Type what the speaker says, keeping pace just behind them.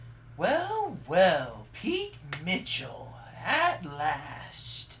well, Pete Mitchell, at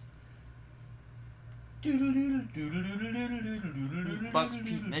last. Who fuck's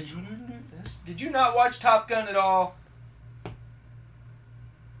Pete Mitchell? Did you not watch Top Gun at all? Do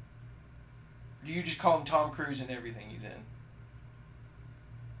you just call him Tom Cruise in everything he's in?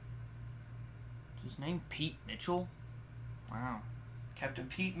 Is his name Pete Mitchell? Wow. Captain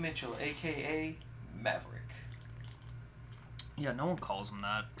Pete Mitchell, a.k.a. Maverick. Yeah, no one calls him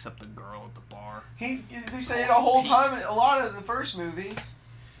that except the girl at the bar. They say it a whole time, a lot of the first movie.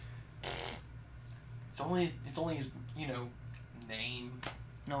 It's only his, name.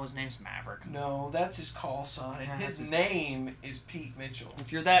 No, his name's Maverick. No, that's his call sign. Yeah, his name is Pete Mitchell.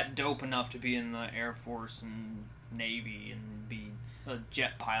 If you're that dope enough to be in the Air Force and Navy and be a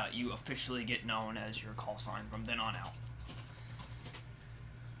jet pilot, you officially get known as your call sign from then on out.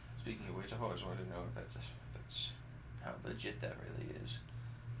 Speaking of which, I've always wanted to know if that's how legit that really is.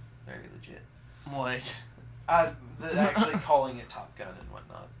 Very legit. What? Actually calling it Top Gun and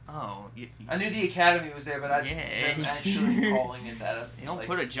whatnot. Oh. I knew the Academy was there, but them actually calling it that. You don't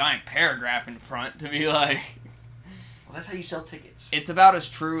put a giant paragraph in front to be like... Well, that's how you sell tickets. It's about as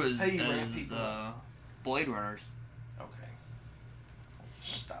true as Blade Runners. Okay. I'll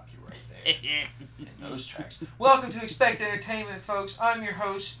stop you right there. In those tracks. Welcome to Expect Entertainment, folks. I'm your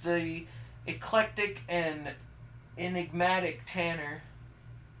host, the eclectic and enigmatic Tanner.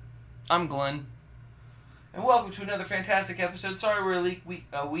 I'm Glenn. And welcome to another fantastic episode. Sorry we're a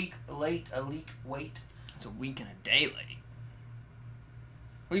week late. It's a week and a day late.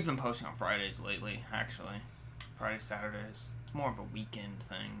 We've been posting on Fridays lately, actually. Fridays, Saturdays. It's more of a weekend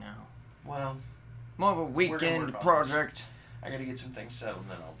thing now. Well, more of a weekend project. I gotta get some things settled,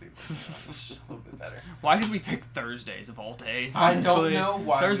 and then I'll be a little bit better. Why did we pick Thursdays of all days? Honestly? I don't know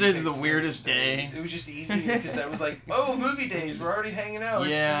why. Thursdays is the weirdest day. It was just easier because that was like, oh, movie days. We're already hanging out.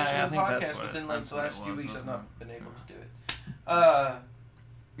 Yeah, I think podcast. that's what But then, the last few weeks, I've not been able to do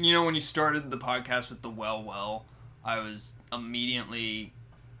it. When you started the podcast with the well, I was immediately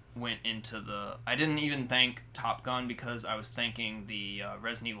went into the... I didn't even think Top Gun because I was thinking the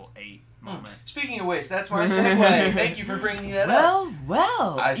Resident Evil 8 moment. Speaking of which, that's my segue. Thank you for bringing that up.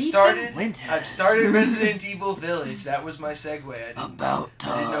 Well, I've started Resident Evil Village. That was my segue. I didn't know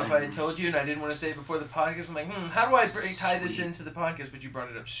if I had told you, and I didn't want to say it before the podcast. I'm like, how do I tie this into the podcast? But you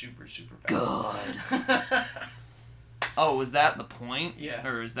brought it up super, super fast. Good. Oh, was that the point? Yeah.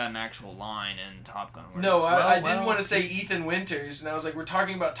 Or is that an actual line in Top Gun? No, I didn't want to say Ethan Winters, and I was like, we're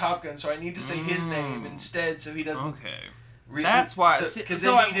talking about Top Gun, so I need to say his name instead, so he doesn't... Okay. That's why.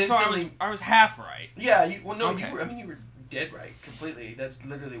 I was half right. Yeah. You were dead right completely. That's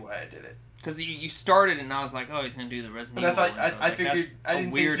literally why I did it. Because you started it and I was like, oh, he's gonna do the Resident Evil. But I figured I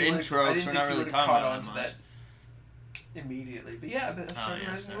didn't weird think intro. I didn't think you would have caught on to that immediately. But yeah, I started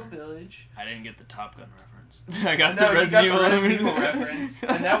Resident Evil Village. I didn't get the Top Gun reference. I got the Resident Evil reference,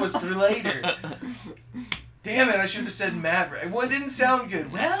 and that was for later. Damn it! I should have said Maverick. Well, it didn't sound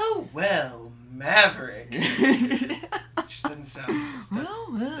good. Well, Maverick. Just doesn't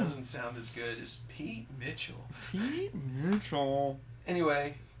sound as good as Pete Mitchell.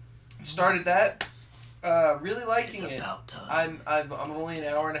 Anyway, started that. Really liking it. About time. I'm only an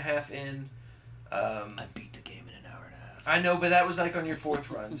hour and a half in. I beat the game in an hour and a half. I know, but that was like on your fourth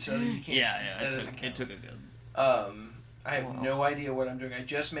run, so you can't. Yeah. It took a good. I have no idea what I'm doing. I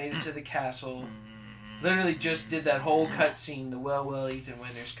just made it to the castle. Literally just did that whole cutscene, the well Ethan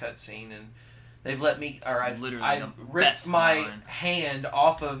Winters cutscene, and they've let me, or I've ripped my hand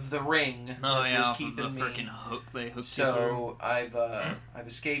off of the ring that was keeping the freaking hook they hooked so I've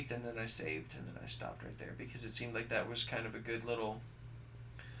escaped, and then I saved, and then I stopped right there because it seemed like that was kind of a good little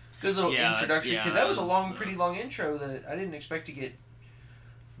introduction, because that was a pretty long intro that I didn't expect to get.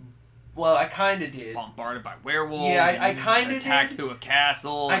 Well, I kind of did. Bombarded by werewolves. Yeah, I kind of did. Attacked through a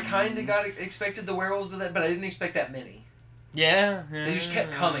castle. I kind of expected the werewolves of that, but I didn't expect that many. Yeah. They just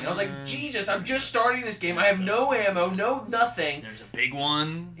kept coming. I was like, Jesus, I'm just starting this game. I have no ammo, no nothing. There's a big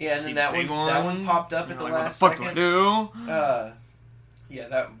one. Yeah, and then that one popped up at the last second. What the fuck do I do?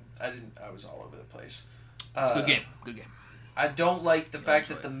 Yeah, I was all over the place. It's a good game. Good game. I don't like the fact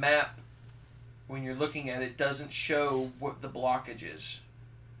that the map, when you're looking at it, doesn't show what the blockage is.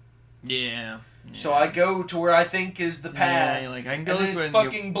 Yeah. So I go to where I think is the path. Yeah, I can go and then it's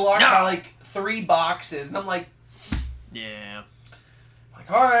fucking blocked by 3 boxes, and I'm like, yeah.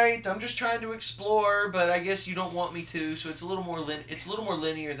 Alright, I'm just trying to explore, but I guess you don't want me to, so it's a little more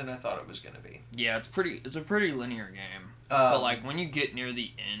linear than I thought it was going to be. Yeah, it's a pretty linear game. But when you get near the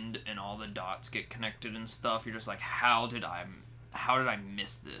end and all the dots get connected and stuff, you're just like, how did I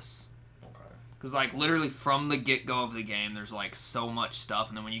miss this? Okay. Because, like, literally from the get-go of the game, there's, like, so much stuff.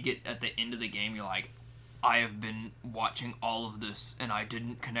 And then when you get at the end of the game, you're like, I have been watching all of this, and I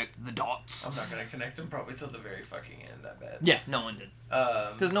didn't connect the dots. I'm not going to connect them probably till the very fucking end, I bet. Yeah, no one did.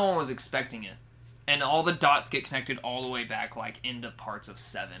 Because no one was expecting it. And all the dots get connected all the way back, like, into parts of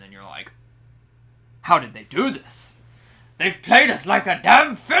 7. And you're like, how did they do this? They've played us like a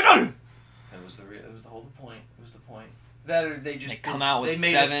damn fiddle! It was the whole point. It was the point. That or they come out with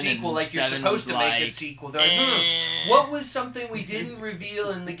they made a sequel like you're supposed to make a sequel. They're like, what was something we didn't reveal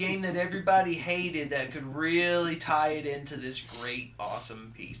in the game that everybody hated that could really tie it into this great,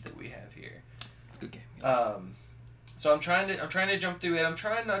 awesome piece that we have here? It's a good game. So I'm trying to jump through it. I'm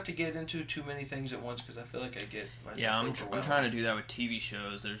trying not to get into too many things at once because I feel like I get myself. Yeah, I'm trying to do that with TV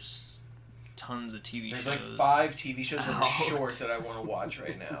shows. There's tons of TV shows. There's like 5 TV shows that are short that I want to watch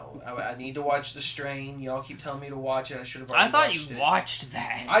right now. I need to watch The Strain. Y'all keep telling me to watch it. I should have already watched it. I thought you watched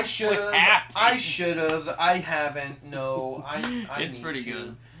that. I should have. I should have. I haven't. No. It's pretty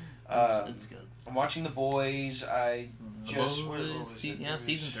good. It's good. I'm watching The Boys.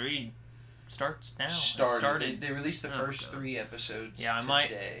 Season 3 starts now. Started. They released the first 3 episodes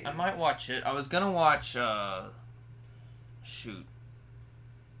today. I might watch it. I was gonna watch,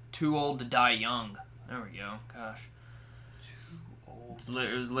 Too Old to Die Young. There we go. Gosh. Too Old.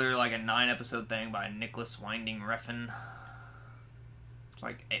 It was literally like a 9-episode thing by Nicholas Winding Refn. It's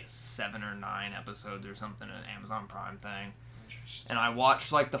like 7 or 9 episodes or something, an Amazon Prime thing. And I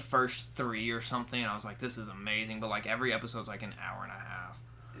watched like the first 3 or something, and I was like, this is amazing. But like every episode's like an hour and a half.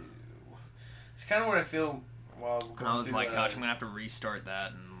 Ew. It's kind of what I feel while going and I was like, gosh, I'm going to have to restart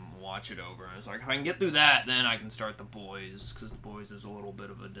that and watch it over. And I was like, if I can get through that, then I can start The Boys, because The Boys is a little bit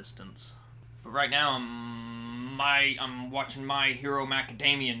of a distance. But right now, I'm watching My Hero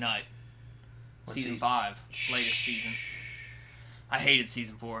Macadamia Nut. Season 5, latest season. I hated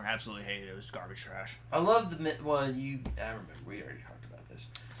season 4, absolutely hated it. It was garbage trash. I love I remember, we already talked about this.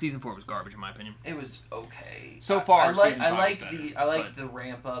 Season 4 was garbage in my opinion. It was okay. So far, I like the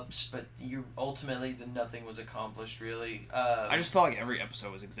ramp ups, but ultimately nothing was accomplished really. I just felt like every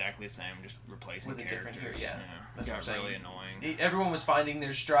episode was exactly the same, just replacing with characters. A different hero. Yeah, that's what I'm saying. Really annoying. Everyone was finding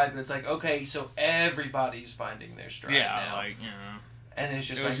their stride, but it's like, okay, so everybody's finding their stride now. Like, you know. And it's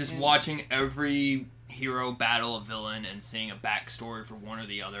just it was just watching every hero battle a villain and seeing a backstory for one or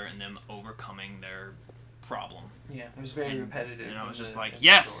the other and them overcoming their problem. Yeah, it was very repetitive. And I was just like,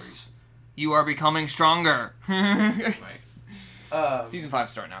 yes, you are becoming stronger. Right. Season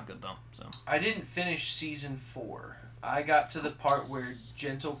 5's starting out good though. So I didn't finish season 4. I got to the part where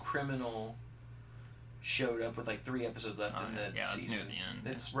Gentle Criminal showed up with like 3 episodes left in the season. It's near the end.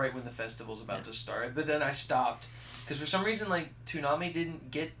 It's right when the festival's about to start. But then I stopped. Because for some reason, like, Toonami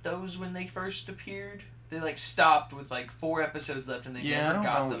didn't get those when they first appeared. They, like, stopped with, like, 4 episodes left and they never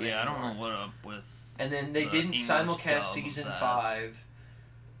got them anymore. Yeah, I don't know what up with and then they didn't simulcast Season 5.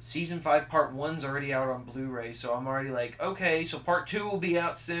 Season 5 Part 1's already out on Blu-ray, so I'm already like, okay, so Part 2 will be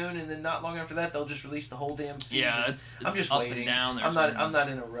out soon, and then not long after that, they'll just release the whole damn season. Yeah, it's I'm just up waiting. And down. I'm not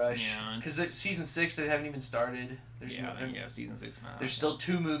in a rush. Because Season 6, they haven't even started. Season 6 now. There's still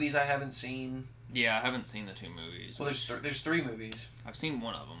 2 movies I haven't seen. Yeah, I haven't seen the 2 movies. Well, there's 3 movies. I've seen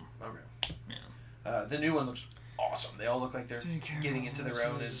one of them. Okay. Yeah. The new one looks awesome. They all look like they're getting into their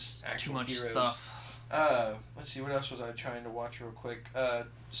own as actual heroes. Too much stuff. Let's see, what else was I trying to watch real quick?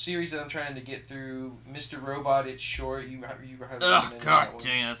 Series that I'm trying to get through, Mr. Robot. It's short. You have oh god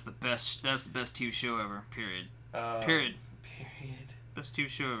dang, that's the best TV show ever. Period. Period. Best TV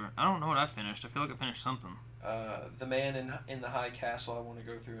show ever. I don't know what I finished. I feel like I finished something. The Man in the High Castle. I want to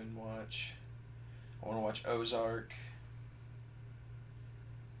go through and watch. I want to watch Ozark.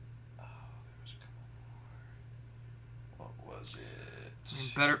 Oh, there was a couple more. What was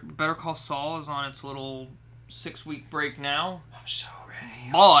it? Better Call Saul is on its little 6-week break now. I'm so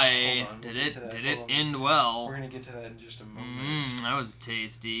ready. Boy, did it end well. We're gonna get to that in just a moment. That was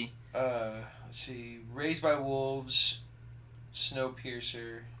tasty. Let's see. Raised by Wolves,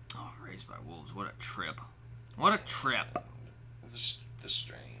 Snowpiercer. Oh, Raised by Wolves! What a trip! What a trip! The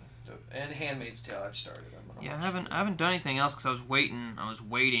Strain and Handmaid's Tale. I've started. I haven't done anything else because I was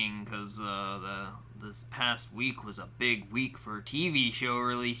waiting because this past week was a big week for TV show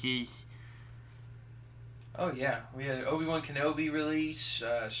releases. Oh yeah, we had Obi-Wan Kenobi release,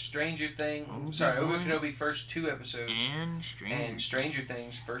 Stranger Things. Obi-Wan Kenobi first 2 episodes, and Stranger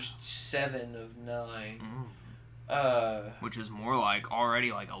Things first 7 of 9. which is more like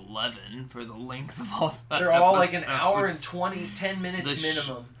already like 11 for the length of all that. They're all like an hour and 10 minutes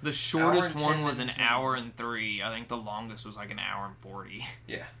minimum. The shortest one was an hour and 3. I think the longest was like an hour and 40.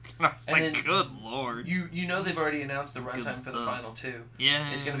 Yeah. And I was like, good lord. You know they've already announced the runtime for the final 2. Yeah.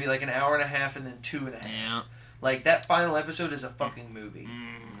 It's going to be like an hour and a half and then 2.5. Yeah. Like, that final episode is a fucking movie.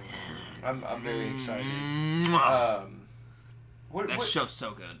 I'm very excited. That show's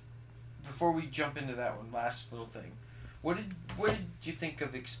so good. Before we jump into that one, last little thing. What did you think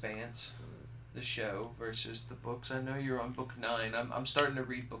of Expanse, the show, versus the books? I know you're on book 9. I'm starting to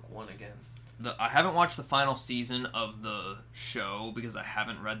read book 1 again. I haven't watched the final season of the show because I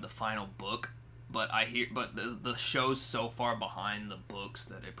haven't read the final book, but the show's so far behind the books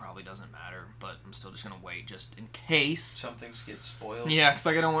that it probably doesn't matter. But I'm still just gonna wait just in case something gets spoiled. Yeah, because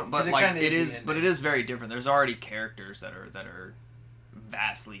like I don't want, but like it is very different. There's already characters that are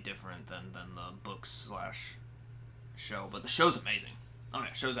vastly different than the books / show, but the show's amazing. Oh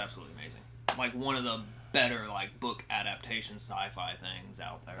yeah, show's absolutely amazing. Like one of the better like book adaptation sci-fi things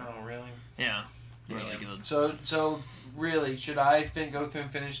out there. Oh really? Yeah, really good. So really, should I go through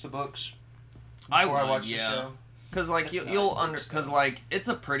and finish the books before I watch the show? Because like because like it's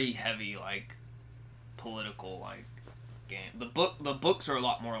a pretty heavy like political like game. The books are a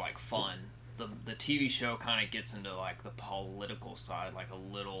lot more like fun. The TV show kind of gets into like the political side like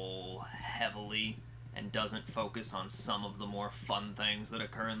a little heavily and doesn't focus on some of the more fun things that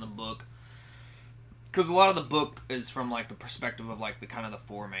occur in the book. Because a lot of the book is from like the perspective of like the kind of the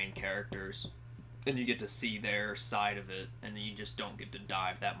 4 main characters, and you get to see their side of it, and then you just don't get to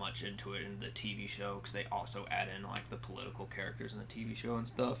dive that much into it in the TV show because they also add in like the political characters in the TV show and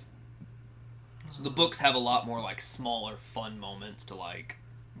stuff. So the books have a lot more like smaller fun moments to like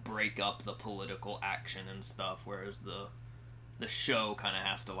break up the political action and stuff, whereas the show kind of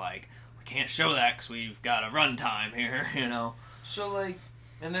has to like, we can't show that because we've got a runtime here, you know. So like,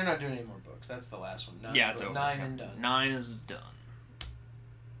 and they're not doing any more books. That's the last one. 9, yeah, it's over. 9 and done. 9 is done.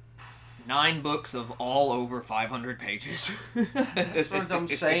 9 books of all over 500 pages. That's what I'm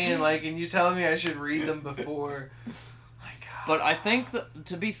saying. Like, and you telling me I should read them before? But I think that,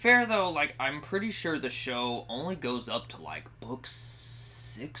 to be fair though, like I'm pretty sure the show only goes up to like book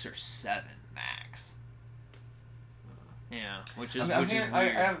 6 or 7 max. Yeah, which is weird. I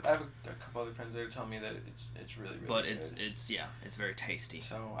have a couple other friends that are telling me that it's really good. But it's very tasty.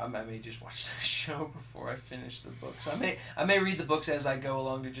 So I may just watch the show before I finish the books. I may read the books as I go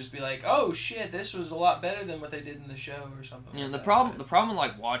along to just be like, oh shit, this was a lot better than what they did in the show or something. Yeah, like the that. problem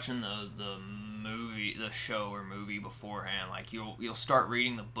like watching the show or movie beforehand, like you'll start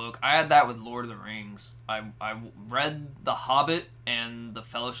reading the book. I had that with Lord of the Rings. I read The Hobbit and The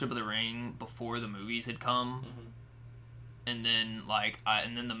Fellowship of the Ring before the movies had come. Mm-hmm. And then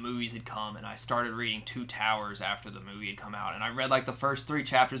and the movies had come, and I started reading Two Towers after the movie had come out, and I read like the first 3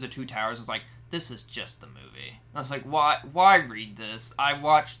 chapters of Two Towers. I was like, this is just the movie. I was like, why read this? I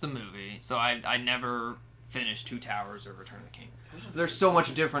watched the movie, so I never finished Two Towers or Return of the King. There's so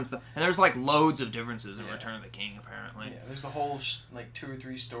much difference, and there's like loads of differences in Return of the King apparently. Yeah, there's a whole like 2 or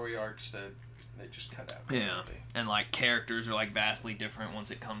 3 story arcs that they just cut out. Yeah, and like characters are like vastly different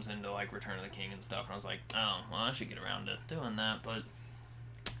once it comes into like Return of the King and stuff. And I was like, oh, well, I should get around to doing that, but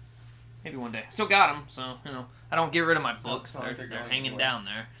maybe one day. Still got them, so you know, I don't get rid of my books. They're hanging down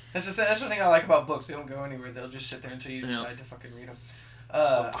there. That's the thing I like about books. They don't go anywhere. They'll just sit there until you decide to fucking read them.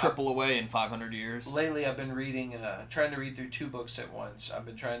 They'll cripple away in 500 years. Lately, I've been reading, trying to read through 2 books at once. I've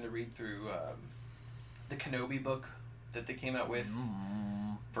been trying to read through the Kenobi book that they came out with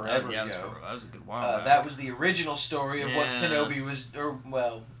forever ago. That was a good while back. That was the original story of what Kenobi was,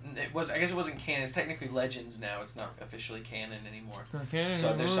 it was. I guess it wasn't canon. It's technically Legends now. It's not officially canon anymore. Not canon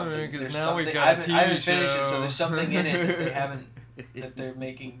so there's something. There's now something. We've got I haven't finished it, so there's something in it that they haven't. That they're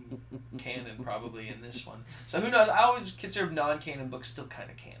making canon probably in this one. So who knows? I always consider non-canon books still kind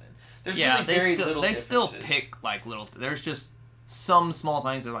of canon. There's really very little differences. They still pick like little. There's just some small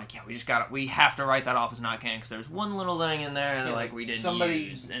things. They're like, yeah, we have to write that off as not canon because there's one little thing in there that like we didn't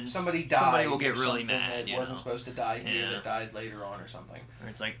use, and somebody died. Somebody will get really mad. That wasn't supposed to die here. That died later on or something. Or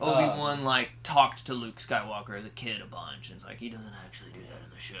it's like Obi-Wan like talked to Luke Skywalker as a kid a bunch, and it's like he doesn't actually do that in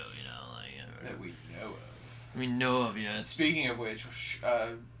the show, you know, like that we know of. We know of, yeah. Speaking of which,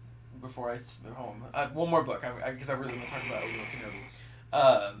 before I go home, one more book, because I really want to talk about Obi-Wan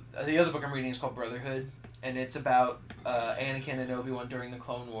Kenobi. The other book I'm reading is called Brotherhood, and it's about Anakin and Obi-Wan during the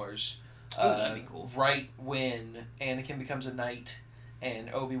Clone Wars. That'd be cool. Right when Anakin becomes a knight, and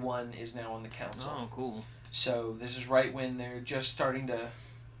Obi-Wan is now on the council. Oh, cool. So this is right when they're just starting to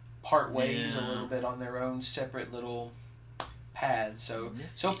part ways a little bit on their own separate little paths.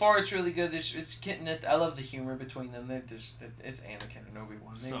 So far it's really good. It's getting it. I love the humor between them. It's Anakin and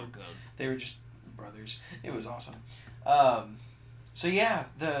Obi-Wan. Good. They were just brothers. It was awesome. So yeah,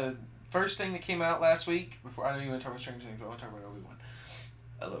 the first thing that came out last week, before I know you want to talk about Stranger Things, but I want to talk about Obi-Wan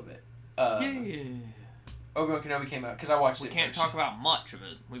a little bit. Obi-Wan Kenobi came out because I watched it. We can't talk about much of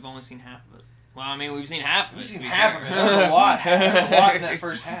it. We've only seen half of it. Well, I mean, we've seen half of it. We've seen half of it. There was a lot. There was a lot in that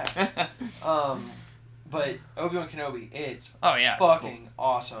first half. But Obi-Wan Kenobi, it's fucking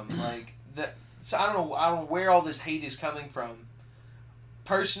awesome. Like that. So I don't know where all this hate is coming from.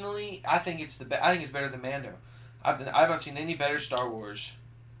 Personally, I think it's I think it's better than Mando. I haven't seen any better Star Wars.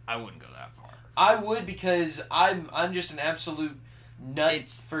 I wouldn't go that far. I would, because I'm just an absolute nut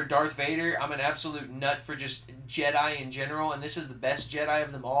for Darth Vader. I'm an absolute nut for just Jedi in general, and this is the best Jedi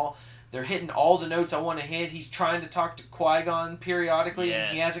of them all. They're hitting all the notes I want to hit. He's trying to talk to Qui-Gon periodically,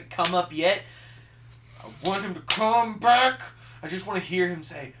 and he hasn't come up yet. I want him to come back. I just want to hear him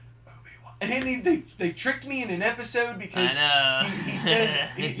say, Obi-Wan. And then they tricked me in an episode because he says,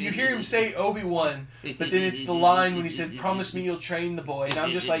 you hear him say Obi-Wan, but then it's the line when he said, promise me you'll train the boy. And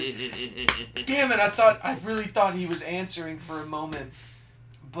I'm just like, damn it, I really thought he was answering for a moment.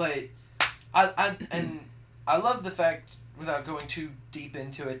 But I love the fact, without going too deep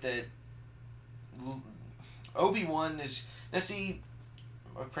into it, that Obi-Wan is... Now see,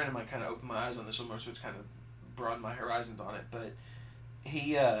 a friend of mine kind of opened my eyes on this one more, so it's kind of broadened my horizons on it, but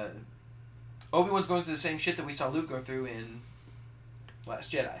he... Obi-Wan's going through the same shit that we saw Luke go through in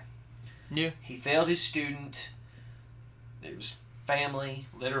Last Jedi. Yeah. He failed his student. It was family,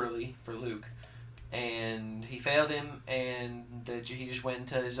 literally, for Luke. And he failed him, and he just went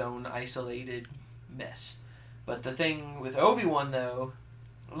into his own isolated mess. But the thing with Obi-Wan, though,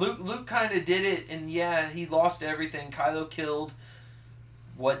 Luke kind of did it, and yeah, he lost everything. Kylo killed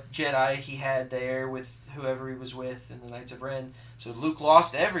what Jedi he had there with whoever he was with in the Knights of Ren. So Luke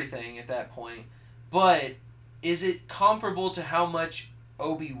lost everything at that point. But is it comparable to how much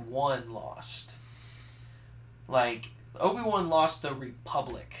Obi-Wan lost? Like, Obi-Wan lost the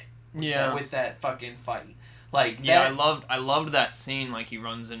Republic with that fucking fight. Like, yeah, I loved that scene. Like, he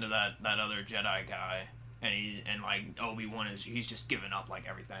runs into that other Jedi guy, and like Obi-Wan he's just giving up like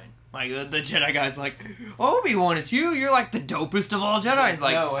everything. Like the Jedi guy's like, Obi-Wan, it's you. You're like the dopest of all Jedi. He's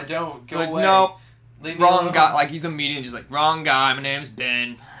like, no, I don't. Go away. Nope. Wrong guy. Like, he's immediately just like, wrong guy. My name's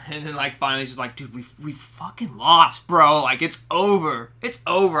Ben. And then like finally he's just like, dude, we fucking lost, bro. Like, it's over. It's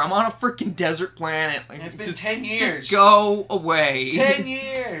over. I'm on a freaking desert planet. Like, it's been 10 years. Just go away. 10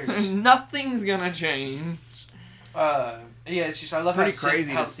 years. Nothing's gonna change. Yeah, it's just, I love it's pretty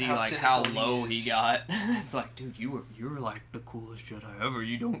crazy to see like how low he got. It's like, dude, you were like the coolest Jedi ever.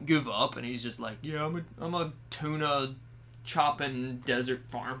 You don't give up. And he's just like, yeah, I'm a tuna chopping desert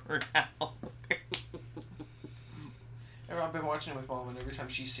farmer now. I've been watching it with Mom, and every time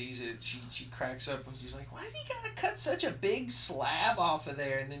she sees it, she cracks up and she's like, why is he gotta cut such a big slab off of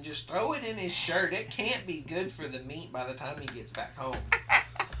there and then just throw it in his shirt? It can't be good for the meat by the time he gets back home.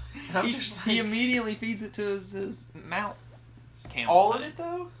 And I'm just like, he immediately feeds it to his mount. All of it,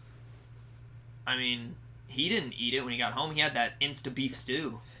 though? I mean, he didn't eat it when he got home. He had that Insta beef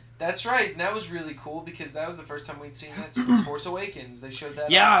stew. That's right, and that was really cool because that was the first time we'd seen that since Force Awakens. They showed that.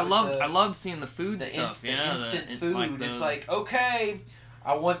 Yeah, I loved seeing the food stuff. Instant food. Like it's like, okay,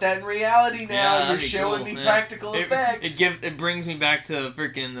 I want that in reality now. Yeah, you're showing me practical effects. It brings me back to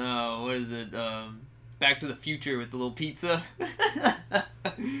freaking what is it? Back to the Future with the little pizza.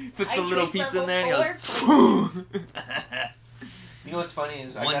 Puts the little pizza in there and he goes. You know what's funny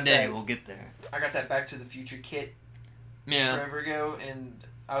is one day we'll get there. I got that Back to the Future kit. Yeah. Forever ago, and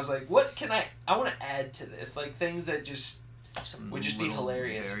I was like, what can I want to add to this? Like, things that would just be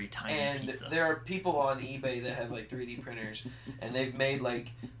hilarious. Very tiny and pizza. There are people on eBay that have like 3D printers, and they've made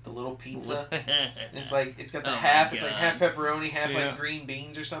like the little pizza. And it's like, it's got the it's like half pepperoni, half like green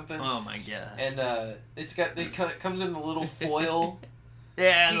beans or something. Oh my god. And it comes in a little foil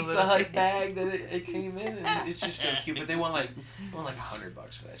Pizza Hut bag that it came in, and it's just so cute. But they want like $100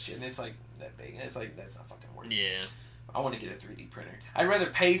 for that shit, and it's like that big, and it's like, that's not fucking worth it. Yeah. I want to get a 3D printer. I'd rather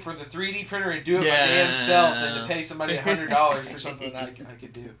pay for the 3D printer and do it my damn self than to pay somebody $100 for something that I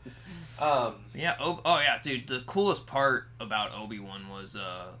could do. Dude. The coolest part about Obi-Wan was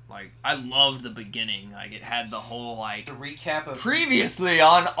like, I loved the beginning. Like, it had the whole like the recap of previously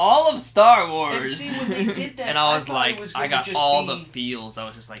on all of Star Wars. And see, when they did that, and I was like, I got all the feels. I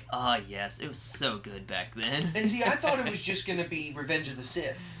was just like, yes, it was so good back then. And see, I thought it was just gonna be Revenge of the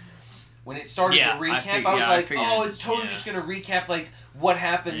Sith. When it started the recap, I was like, it's totally just going to recap like what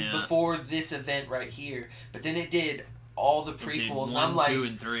happened before this event right here. But then it did all the prequels. Dude, 1, and I'm like 2,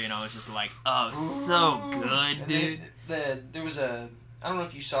 and 3, and I was just like, oh, so good, dude. There was I don't know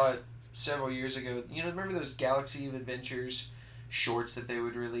if you saw it several years ago. You know, remember those Galaxy of Adventures shorts that they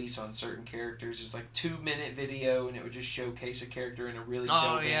would release on certain characters? It's like 2-minute video, and it would just showcase a character in a really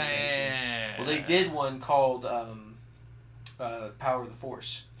dope animation. Yeah. Well, they did one called Power of the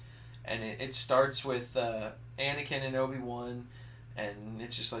Force, and it starts with Anakin and Obi-Wan, and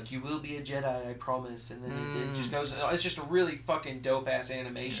it's just like, you will be a Jedi, I promise, and then it just goes. It's just a really fucking dope ass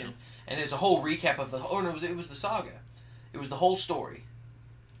animation, and it's a whole recap of it was the saga, it was the whole story,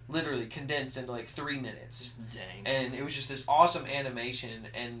 literally condensed into like 3 minutes. Dang. And it was just this awesome animation,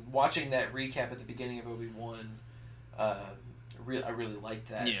 and watching that recap at the beginning of Obi-Wan, I really liked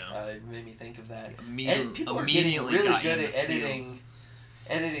that. Yeah. It made me think of that. And people are getting really good at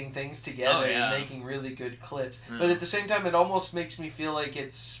editing things together and making really good clips. But at the same time, it almost makes me feel like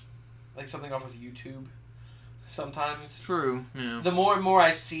it's like something off of YouTube sometimes. True. Yeah. The more and more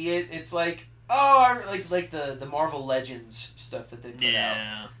I see it, it's like, oh, like the Marvel Legends stuff that they put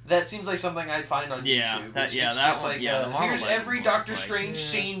out. That seems like something I'd find on YouTube. Here's every Doctor Strange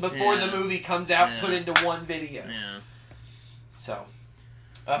scene before the movie comes out, put into one video. Yeah. So,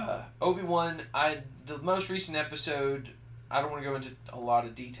 Obi-Wan, the most recent episode, I don't want to go into a lot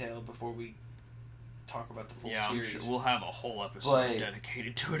of detail before we talk about the full series. I'm sure we'll have a whole episode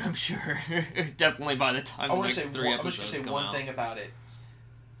dedicated to it, I'm sure. Definitely by the time the next 3 episodes come out. I was just going to say one thing about it.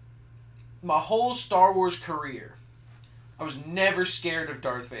 My whole Star Wars career, I was never scared of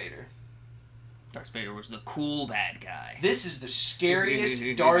Darth Vader. Darth Vader was the cool bad guy. This is the scariest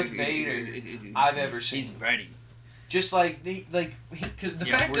Darth Vader I've ever seen. He's ready. Just because the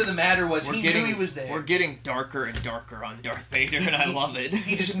fact of the matter was he knew he was there. We're getting darker and darker on Darth Vader, and I love it.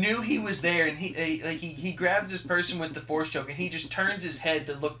 He just knew he was there, and he grabs this person with the Force choke, and he just turns his head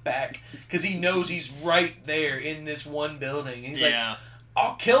to look back because he knows he's right there in this one building. And he's like,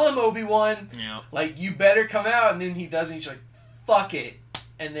 I'll kill him, Obi-Wan. Yeah. Like, you better come out. And then he doesn't. He's like, fuck it.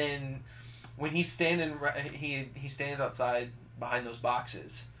 And then when he's standing, he stands outside behind those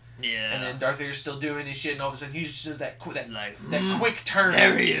boxes. Yeah. And then Darth Vader's still doing his shit, and all of a sudden he just does that quick turn.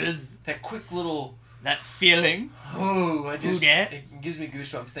 There he is. That quick little... That feeling. Oh, it gives me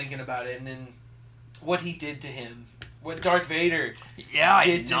goosebumps thinking about it. And then what he did to him. What Darth Vader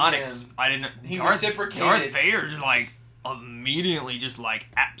did to him. He reciprocated. Darth Vader's like... immediately just like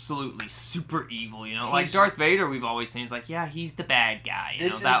absolutely super evil, you know, like Darth Vader we've always seen is like, yeah, he's the bad guy, you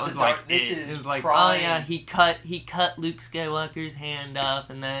know, that was like it was like prime. Oh yeah, he cut Luke Skywalker's hand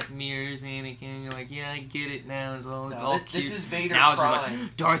off, and that mirrors Anakin. You're like, yeah, I get it now. It's all cute. This is Vader now prime. It's just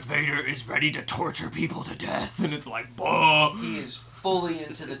like, Darth Vader is ready to torture people to death, and it's like, bah. He is fully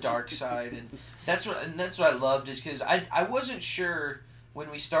into the dark side, and that's what I loved, is because I wasn't sure when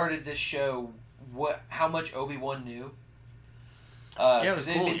we started this show how much Obi-Wan knew. Because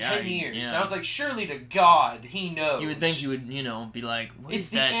it had been 10 years. And I was like, surely to God, he knows. You would think you would, be like, what it's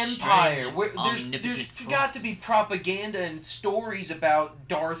is the that Empire. There's got to be propaganda and stories about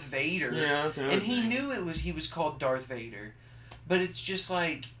Darth Vader. Yeah, and he knew he was called Darth Vader. But it's just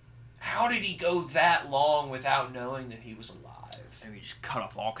like, how did he go that long without knowing that he was alive? Maybe he just cut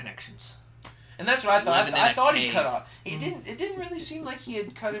off all connections. And that's what I thought. I thought he cut off. It didn't really seem like he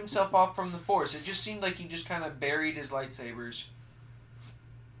had cut himself off from the Force. It just seemed like he just kind of buried his lightsabers.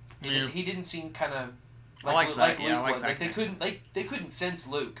 Yeah. He didn't seem kind of like Luke was. Like they couldn't sense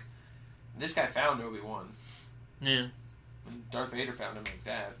Luke. This guy found Obi-Wan. Yeah. And Darth Vader found him like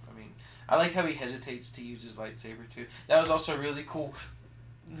that. I mean, I liked how he hesitates to use his lightsaber too. That was also really cool.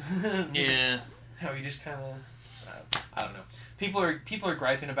 Yeah. How he just kind of I don't know. People are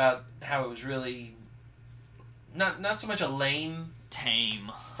griping about how it was really not so much a lame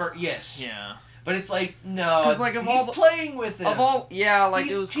yes. Yeah. But it's like, no, because like he's playing with him. It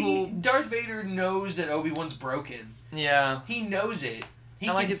was cool. Darth Vader knows that Obi-Wan's broken. Yeah. He knows it. He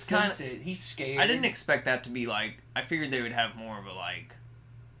can sense it. He's scared. I didn't expect that to be like, I figured they would have more of a like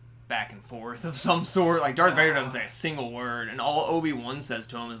back and forth of some sort. Like Darth Vader doesn't say a single word, and all Obi-Wan says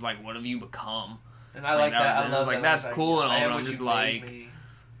to him is like, what have you become? And I like that. I was like, that's cool, and all, but I'm just like,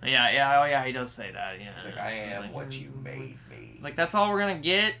 yeah, he does say that. Yeah. He's like, I am what you made me. Like, that's all we're gonna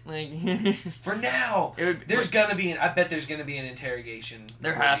get. Like, for now, there's gonna be. I bet there's gonna be an interrogation.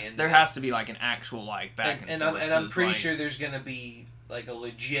 There has to be like an actual like back and forth. And I'm pretty sure there's gonna be like a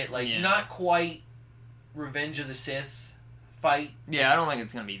legit not quite Revenge of the Sith fight. Yeah, I don't think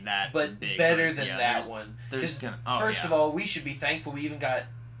it's gonna be that. But big, better than that one. Because first of all, we should be thankful we even got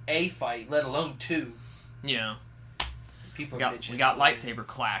a fight, let alone two. Yeah. People we got lightsaber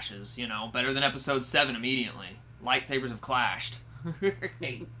clashes. Better than Episode 7 immediately. Lightsabers have clashed.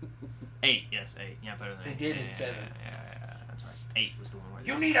 8. 8, yes, 8. Yeah, better than they 8. Did in 7. Yeah. 8 was the one where...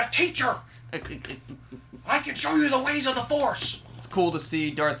 You need a teacher! I can show you the ways of the Force! It's cool to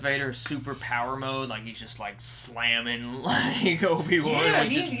see Darth Vader's super power mode. Like, he's just, like, slamming, like, Obi-Wan. Yeah, like,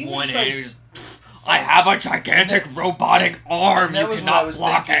 just he one just, hand. like, He just... I have a gigantic robotic arm. And that you was what cannot I was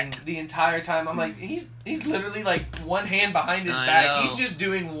block thinking it. the entire time. I'm like, he's literally like one hand behind his I back. know. He's just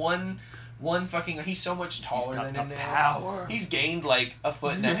doing one fucking. He's so much taller than him now. Power. He's gained like a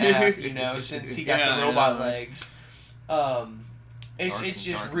foot and a half, since he got the robot legs. It's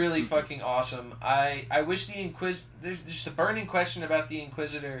just really fucking awesome. I wish the there's just a burning question about the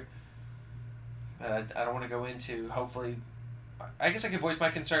Inquisitor that I don't want to go into. Hopefully, I guess I could voice my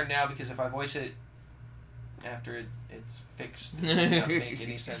concern now, because if I voice it after it's fixed, it may not make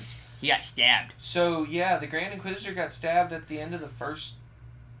any sense. He got stabbed. So yeah, the Grand Inquisitor got stabbed at the end of the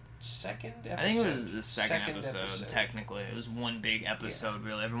second episode. I think it was the second episode. Technically, it was one big episode. Yeah.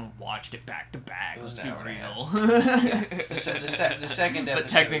 Really, everyone watched it back to back. Let's be real. Yeah. The second episode. But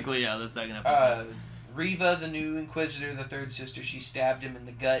technically, yeah, the second episode. Reva, the new Inquisitor, the third sister, she stabbed him in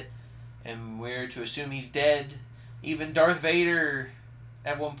the gut, and we're to assume he's dead. Even Darth Vader,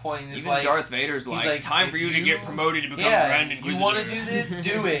 at one point, is like... Darth Vader's like, time for you to get promoted to become Grand Inquisitor. You want to do this?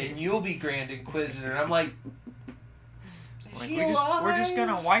 Do it, and you'll be Grand Inquisitor. And I'm like... Like, we're just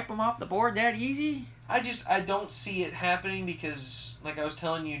gonna wipe him off the board that easy? I don't see it happening, because, like I was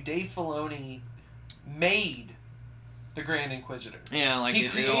telling you, Dave Filoni made the Grand Inquisitor. Yeah, like he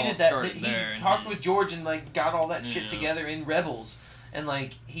created that. He talked with George and like got all that shit together in Rebels, and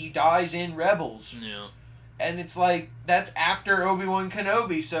like he dies in Rebels. Yeah. And it's like, that's after Obi-Wan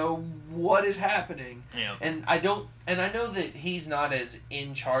Kenobi, so what is happening? Yeah. And I know that he's not as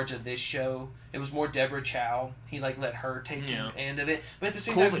in charge of this show. It was more Deborah Chow. He like let her take the end of it. But at the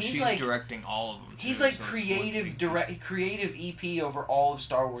same time, he's she's like directing all of them. He's like creative EP over all of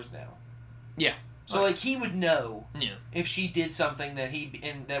Star Wars now. Yeah. So like he would know Yeah. if she did something that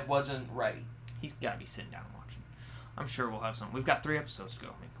that wasn't right. He's got to be sitting down and watching. I'm sure we'll have some. We've got 3 episodes to go.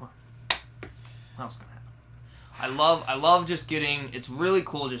 I mean, come on. What else is gonna happen? I love just getting... It's really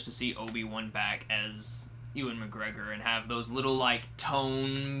cool just to see Obi-Wan back as Ewan McGregor and have those little, like,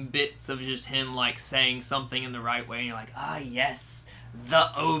 tone bits of just him, like, saying something in the right way, and you're like, yes,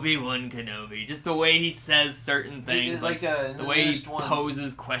 the Obi-Wan Kenobi. Just the way he says certain things, like the way he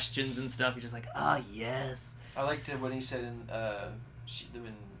poses questions and stuff, you're just like, yes. I liked it when he said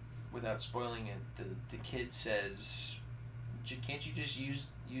without spoiling it, the kid says, can't you just use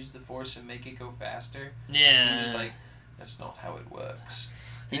the Force and make it go faster? Yeah. And just like, that's not how it works.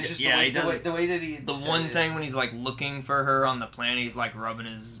 It's just the way that he the one thing when he's like looking for her on the planet, he's like rubbing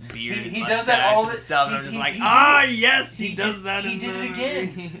his beard. He does that all the stuff. And I'm just like, yes, he does that. He did it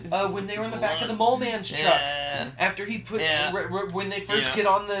again when they were in the back of the Mole Man's truck. After he put when they first get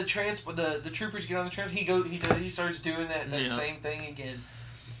on the the troopers get on the transport, he starts doing that same thing again.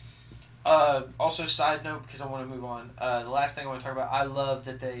 Also, side note, because I want to move on. The last thing I want to talk about, I love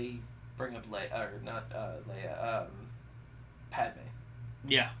that they bring up Padme.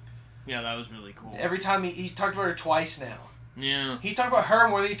 Yeah, that was really cool. Every time he's talked about her twice now. Yeah, he's talked about her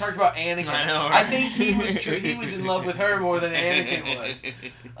more than he's talked about Anakin. I know, right? I think he was in love with her more than Anakin was.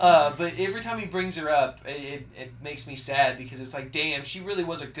 But every time he brings her up, it makes me sad, because it's like, damn, she really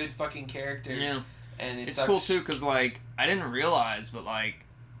was a good fucking character. Yeah, and it's cool too, because like I didn't realize, but like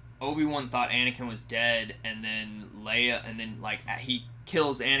Obi-Wan thought Anakin was dead, and then Leia, and then like he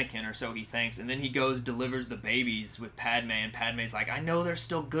kills Anakin, or so he thinks, and then he goes delivers the babies with Padme, and Padme's like, I know they're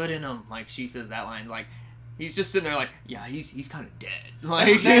still good in them. Like she says that line, like he's just sitting there like, yeah, he's kind of dead. Like,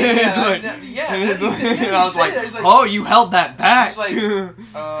 I was like, oh, you held that back. He's like,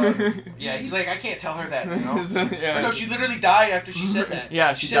 he's like, I can't tell her that. Or no, she literally died after she said that.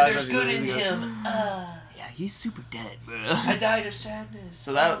 Yeah, she said there's good in him. He's super dead. I died of sadness.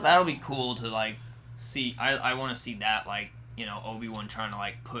 So that'll be cool to like see. I want to see that, like, Obi-Wan trying to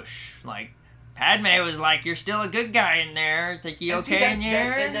like push, like Padme was like, you're still a good guy in there. Take you okay in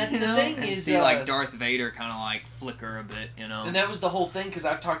there. And that's the thing is, see like Darth Vader kind of like flicker a bit, And that was the whole thing, because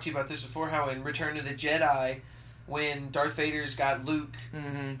I've talked to you about this before. How in Return of the Jedi, when Darth Vader's got Luke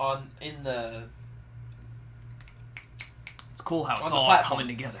in the. It's cool how it's all coming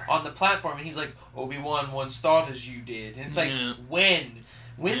together on the platform, and he's like, Obi-Wan once thought as you did, and it's like, when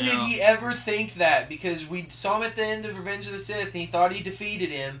did he ever think that? Because we saw him at the end of Revenge of the Sith, and he thought he defeated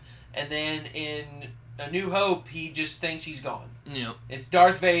him, and then in A New Hope, he just thinks he's gone. Yeah, it's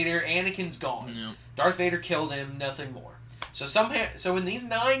Darth Vader. Anakin's gone. Yeah. Darth Vader killed him. Nothing more. So in these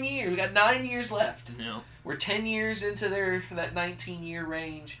 9 years, we got 9 years left. Yeah. We're 10 years into that 19-year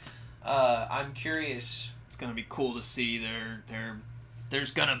range. I'm curious. It's gonna be cool to see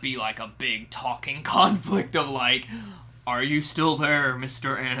there's gonna be like a big talking conflict of like, "Are you still there,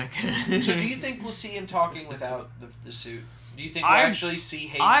 Mr. Anakin?" So do you think we'll see him talking without the suit? Do you think we'll actually see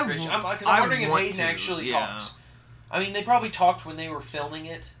Hayden Christensen? Because I'm wondering if Hayden actually talks. I mean, they probably talked when they were filming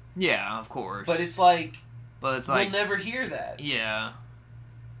it. Yeah, of course. But it's like we'll never hear that. Yeah.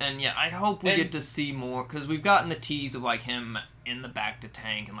 And yeah, I hope we get to see more, because we've gotten the tease of like him in the back to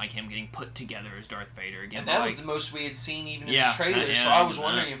tank and like him getting put together as Darth Vader again. And that was the most we had seen even in the trailer, so I was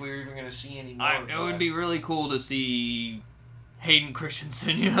wondering if we were even going to see any more. It would be really cool to see Hayden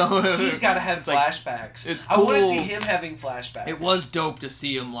Christensen, you know. He's got to have flashbacks. It's cool. I want to see him having flashbacks. It was dope to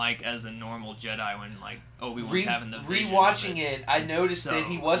see him like as a normal Jedi when like Obi-Wan's having the vision. Rewatching it, I noticed that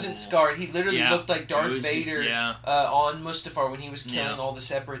he wasn't scarred. He literally looked like Darth Vader on Mustafar when he was killing all the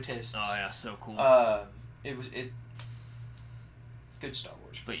Separatists. Oh yeah, so cool. Good Star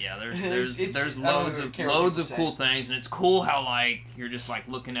Wars. But yeah, there's loads of cool things, and it's cool how like you're just like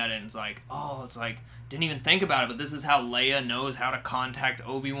looking at it and it's like, oh, it's like didn't even think about it, but this is how Leia knows how to contact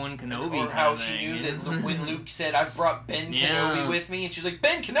Obi-Wan Kenobi. Or how she knew that when Luke said, "I've brought Ben Kenobi with me," and she's like,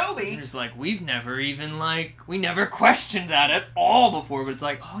 "Ben Kenobi?" And it's like, we never questioned that at all before, but it's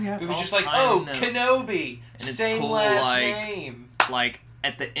like, oh yeah, it was just like, oh, Kenobi, and same cool, last name. Like,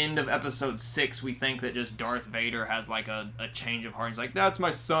 at the end of episode 6, we think that just Darth Vader has like a change of heart. He's like, that's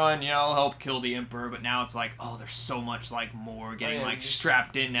my son, yeah, I'll help kill the Emperor. But now it's like, oh, there's so much like more getting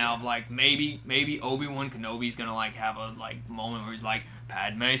strapped in now. Of like maybe Obi-Wan Kenobi's gonna like have a like moment where he's like,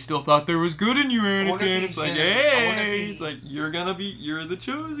 Padme still thought there was good in you, Anakin. It's like, hey, it's like you're the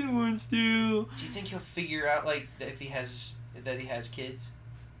chosen one still. Do you think he'll figure out like if he has kids?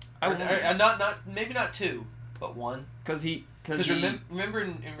 Maybe not 2, but 1. Because remember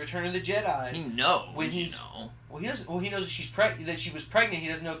in Return of the Jedi, he knows when he knows that she was pregnant. He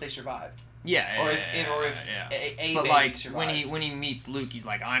doesn't know if they survived. Yeah, or if a but baby like survived. when he meets Luke, he's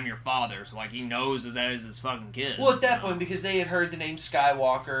like, I'm your father, so like he knows that is his fucking kid. Well, at that point, because they had heard the name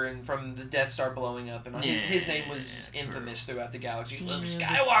Skywalker and from the Death Star blowing up, and his name was infamous throughout the galaxy. Luke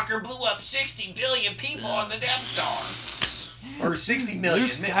Skywalker blew up 60 billion people on the Death Star. Or 60 million.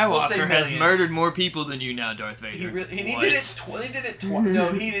 Luke Skywalker has murdered more people than you now, Darth Vader. He did it twice.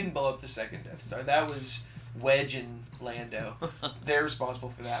 No, he didn't blow up the second Death Star. That was Wedge and Lando. They're responsible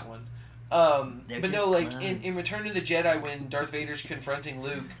for that one. But no, like in Return of the Jedi, when Darth Vader's confronting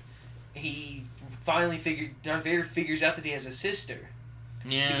Luke, Darth Vader figures out that he has a sister.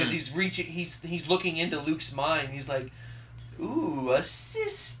 Yeah. Because he's looking into Luke's mind. He's like, ooh, a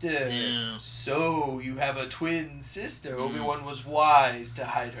sister. Yeah. So you have a twin sister. Obi-Wan was wise to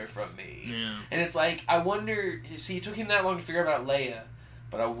hide her from me. Yeah. And it's like, I wonder, see, it took him that long to figure out Leia,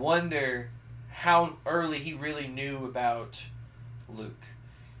 but I wonder how early he really knew about Luke.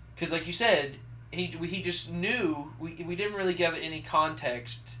 Because like you said, he just knew, we didn't really get any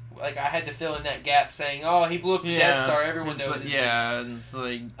context. Like, I had to fill in that gap saying, oh, he blew up the Death Star, everyone knows his name. It's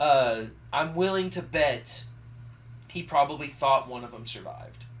like... I'm willing to bet he probably thought one of them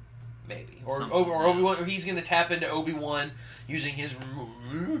survived, maybe, or Obi-Wan, or he's gonna tap into Obi-Wan using his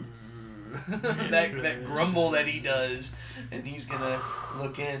that grumble that he does, and he's gonna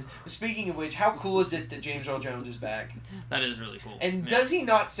look in. Speaking of which, how cool is it that James Earl Jones is back? That is really cool. And does he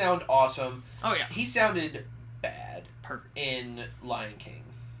not sound awesome? Oh yeah, he sounded bad. Perfect in Lion King.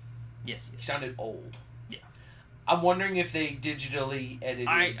 Yes. He sounded old. Yeah. I'm wondering if they digitally edited.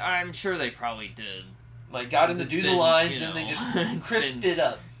 I'm sure they probably did. Like, got him to do the lines, and they just crisped it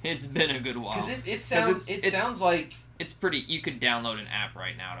up. It's been a good while. Because it sounds like... It's pretty... You could download an app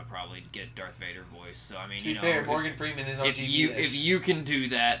right now to probably get Darth Vader voice. So, I mean, to be fair, Morgan Freeman is on GBS. If you can do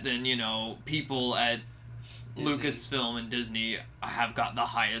that, then, people at Disney. Lucasfilm and Disney have got the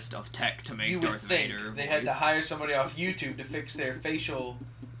highest of tech to make Darth Vader voice. They had to hire somebody off YouTube to fix their facial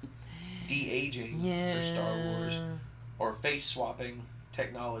de-aging for Star Wars. Or face-swapping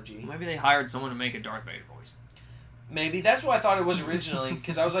technology. Maybe they hired someone to make a Darth Vader voice. Maybe. That's what I thought it was originally,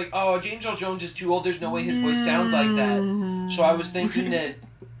 because I was like, oh, James Earl Jones is too old, there's no way his voice sounds like that. So I was thinking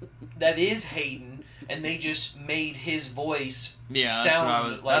that is Hayden, and they just made his voice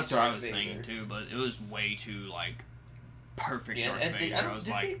sound like Darth Vader. That's what I was thinking too, but it was way too, perfect Darth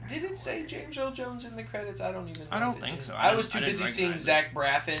Vader. Did it say James Earl Jones in the credits? I don't even know. I don't think so. I was too busy seeing Zach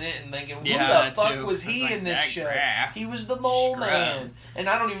Braff in it and thinking, who the fuck was he in this show? Braff. He was the Mole Man. And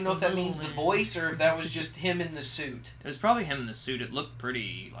I don't even know if that means the voice or if that was just him in the suit. It was probably him in the suit. It looked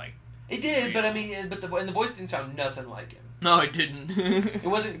pretty, It did, real. But I mean, the voice didn't sound nothing like him. No, it didn't. It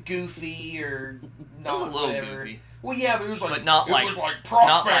wasn't goofy or not. It was a little whatever. goofy. Well, yeah, but it was like... But not it was like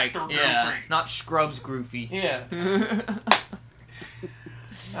Prospector goofy. Yeah, not Scrubs goofy. Yeah.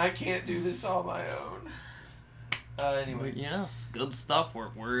 I can't do this on my own. Anyway. But yes, good stuff. We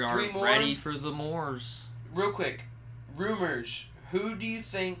are ready for the mores. Real quick. rumors. Who do you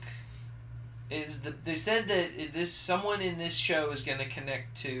think is the? They said that someone in this show is going to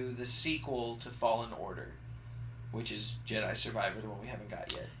connect to the sequel to Fallen Order, which is Jedi Survivor, the one we haven't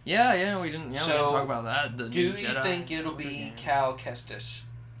got yet. Yeah, we didn't talk about that. The do new you Jedi think it'll be game. Cal Kestis?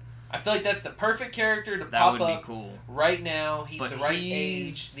 I feel like that's the perfect character to That pop would up be cool. right now. He's But the right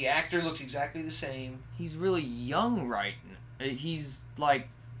age. The actor looks exactly the same. He's really young right now. He's like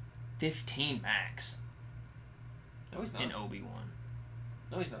 15 max. No, he's not. In Obi-Wan.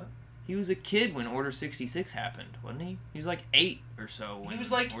 No, he's not. He was a kid when Order 66 happened, wasn't he? He was like 8 or so when He was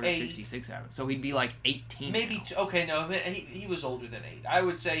like Order 8. 66 happened. So he'd be like 18 Maybe, now. okay, no, he was older than 8. I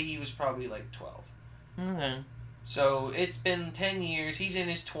would say he was probably like 12. Okay. So it's been 10 years. He's in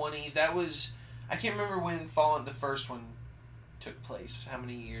his 20s. That was, I can't remember when the first one took place. How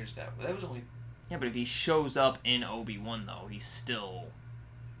many years that was only. Yeah, but if he shows up in Obi-Wan, though, he's still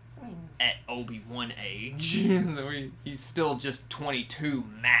at Obi-Wan age. So he's still just 22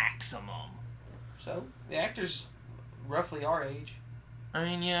 maximum. So the actor's roughly our age. I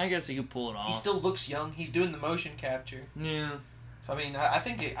mean, yeah, I guess he could pull it off. He still looks young. He's doing the motion capture. Yeah. So I mean, I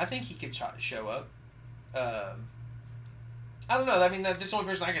think he could show up. I don't know. I mean, that's the only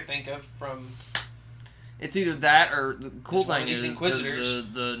person I could think of from. It's either that or the cool thing is Inquisitors.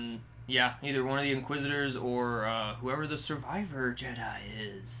 Either one of the Inquisitors or whoever the Survivor Jedi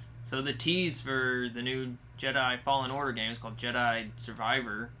is. So the tease for the new Jedi Fallen Order game is called Jedi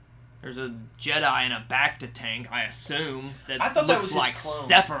Survivor. There's a Jedi in a Bacta tank, I assume, that looks like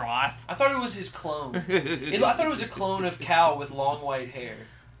Sephiroth. I thought it was his clone. I thought it was a clone of Cal with long white hair.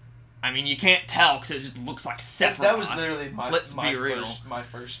 I mean, you can't tell because it just looks like Sephiroth. That was literally my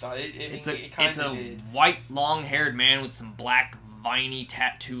first thought. It's a white, long-haired man with some black, viney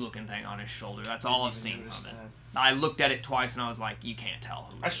tattoo-looking thing on his shoulder. That's all I've seen from it. I looked at it twice and I was like, you can't tell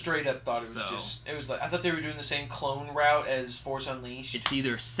who it is. I straight up thought it was I thought they were doing the same clone route as Force Unleashed. It's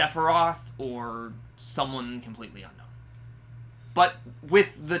either Sephiroth or someone completely unknown. But with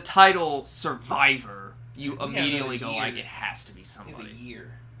the title Survivor, you immediately go like, it has to be somebody. We have a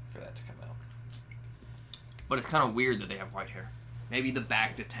year for that to come out. But it's kind of weird that they have white hair. Maybe the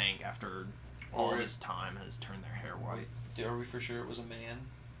Bacta tank, after all this time, has turned their hair white. Are we for sure it was a man?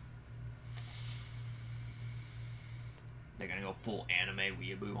 They're gonna go full anime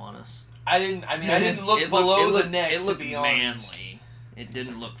weeaboo on us. I didn't look below the neck. It looked to be manly. Honest. It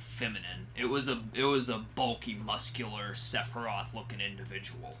didn't look feminine. It was a bulky, muscular, Sephiroth-looking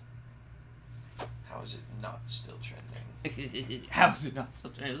individual. How is it not still trending? How is it not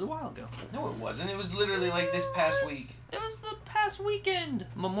still trending? It was a while ago. No, it wasn't. It was literally like this past week. It was the past weekend.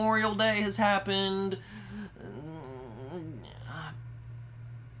 Memorial Day has happened.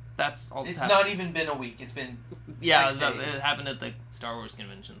 That's all. It's not even been a week. It's been 6 days. It happened at the Star Wars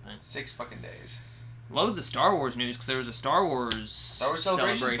convention thing. 6 fucking days. Loads of Star Wars news because there was a Star Wars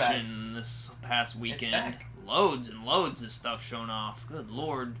celebration this past weekend. Loads and loads of stuff shown off. Good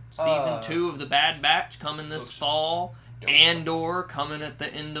lord. Season 2 of The Bad Batch coming this fall. Dope. Andor coming at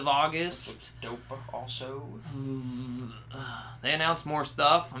the end of August. Looks dope also. They announced more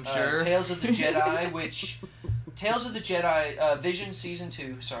stuff, I'm sure. Tales of the Jedi, Vision Season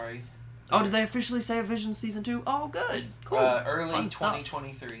 2, sorry. Oh, did they officially say Vision Season 2? Oh, good. Cool. Early Fun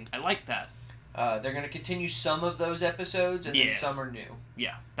 2023. Stuff. I like that. They're going to continue some of those episodes, and then some are new.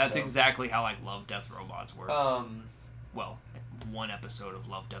 Yeah, that's exactly how Love, Death, Robots works. Well, one episode of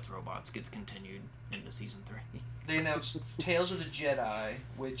Love, Death, Robots gets continued into Season 3. They announced Tales of the Jedi,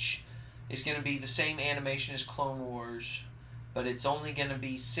 which is going to be the same animation as Clone Wars, but it's only going to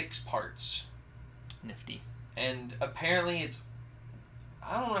be 6 parts. Nifty. And apparently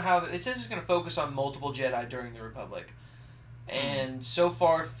I don't know how, it says it's going to focus on multiple Jedi during the Republic. And so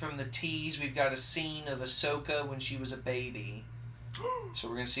far from the tease, we've got a scene of Ahsoka when she was a baby. So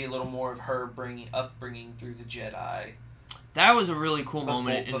we're going to see a little more of her upbringing through the Jedi. That was a really cool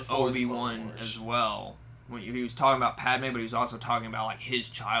moment in Obi-Wan as well. When he was talking about Padme, but he was also talking about his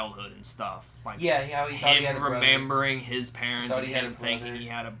childhood and stuff. How he thought he had a brother. Remembering his parents and him thinking he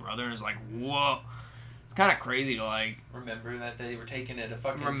had a brother, and it's like, whoa. It's kind of crazy to remember that they were taking it a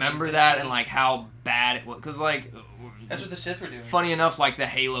fucking remember that and how bad it was, because that's what the Sith were doing. Funny enough, the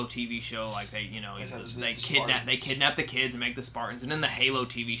Halo TV show, they kidnap the kids and make the Spartans, and in the Halo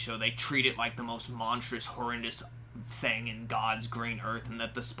TV show they treat it like the most monstrous, horrendous thing in God's green earth, and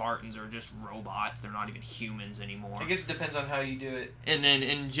that the Spartans are just robots. They're not even humans anymore. I guess it depends on how you do it. And then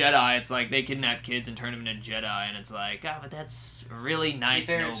in Jedi, it's they kidnap kids and turn them into Jedi, and it's but that's a really nice,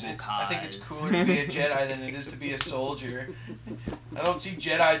 noble cause. I think it's cooler to be a Jedi than it is to be a soldier. I don't see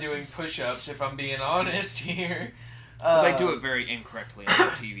Jedi doing push-ups, if I'm being honest here. They do it very incorrectly in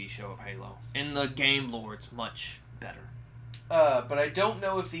the TV show of Halo. In the game lore, it's much better. But I don't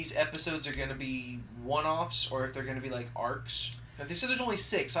know if these episodes are going to be one-offs or if they're going to be like arcs. Now, they said there's only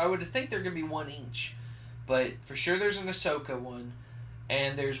 6, so I would think they're going to be one each. But for sure there's an Ahsoka one,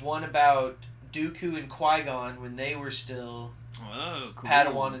 and there's one about Dooku and Qui-Gon when they were still cool.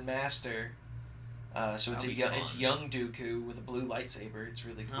 Padawan and Master. So it's young Dooku with a blue lightsaber. It's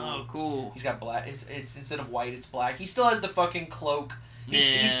really cool. Oh, cool. He's got black. It's instead of white, it's black. He still has the fucking cloak.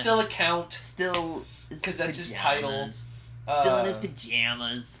 He's still a count. Still, because that's his title. Still in his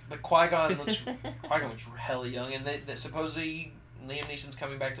pajamas. But Qui-Gon looks hella young, and they supposedly Liam Neeson's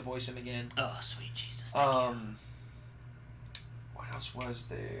coming back to voice him again. Oh, sweet Jesus! Thank you. What else was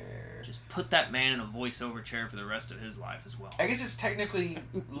there? Just put that man in a voiceover chair for the rest of his life as well. I guess it's technically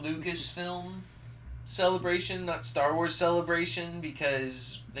Lucasfilm Celebration, not Star Wars Celebration,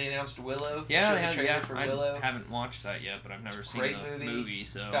 because they announced Willow. Yeah, the trailer for Willow. I haven't watched that yet, but I've never seen the movie.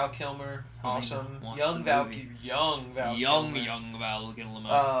 So Val Kilmer, awesome. Young Val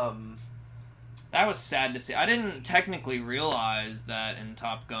Kilmer. That was sad to see. I didn't technically realize that in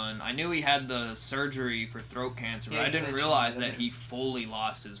Top Gun. I knew he had the surgery for throat cancer, but I didn't realize that he fully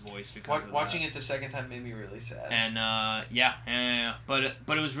lost his voice because of that. Watching it the second time made me really sad. And yeah. But it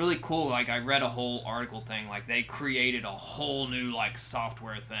was really cool. Like, I read a whole article thing. Like, they created a whole new like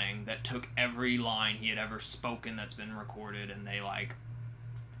software thing that took every line he had ever spoken that's been recorded, and they like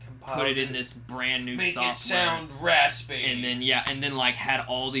put it in this brand new software. Make it sound raspy. And then like had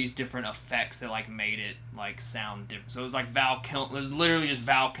all these different effects that like made it like sound different. So it was like it was literally just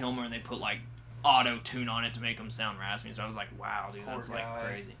Val Kilmer, and they put like auto tune on it to make him sound raspy. So I was like, wow, dude, that's like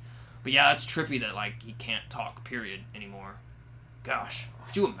crazy. But yeah, it's trippy that like he can't talk period anymore. Gosh,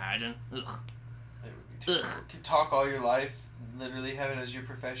 could you imagine? Ugh. You could talk all your life, literally have it as your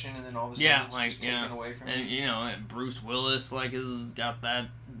profession, and then all of a sudden it's just taken away from you. And you know, Bruce Willis like has got that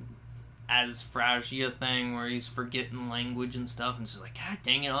asphasia thing where he's forgetting language and stuff, and it's just like, God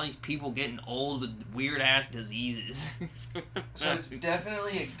dang it, all these people getting old with weird ass diseases. So it's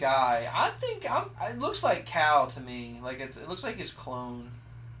definitely a guy. I think it looks like Cal to me. Like it looks like his clone.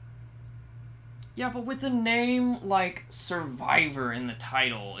 Yeah, but with the name like Survivor in the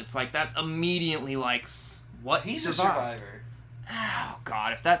title, it's like that's immediately like what? He's a survivor. Oh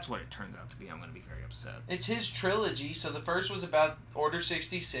God, if that's what it turns out to be, I'm gonna be very upset. It's his trilogy. So the first was about Order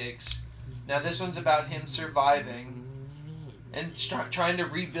 66. Now this one's about him surviving and trying to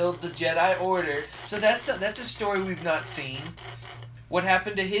rebuild the Jedi Order. So that's a story we've not seen. What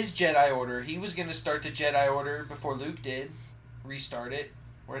happened to his Jedi Order? He was going to start the Jedi Order before Luke did. Restart it.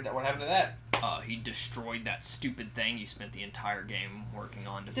 What happened to that? He destroyed that stupid thing you spent the entire game working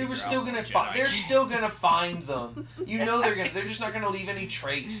on to They're still gonna find them. You know they're just not gonna leave any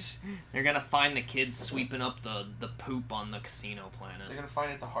trace. They're gonna find the kids sweeping up the poop on the casino planet. They're gonna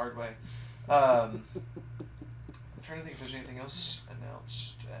find it the hard way. I'm trying to think if there's anything else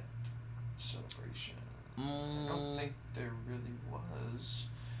announced at Celebration. I don't think there really was.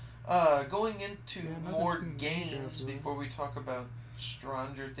 Going into more games before we talk about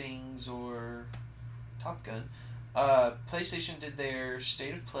Stranger Things or Top Gun. PlayStation did their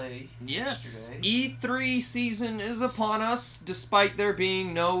State of Play yesterday. E3 season is upon us, despite there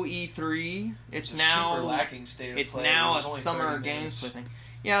being no E3. It's now super lacking State of Play. It's now a summer games thing.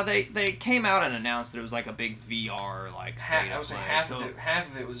 Yeah, they came out and announced that it was like a big VR like State of Play.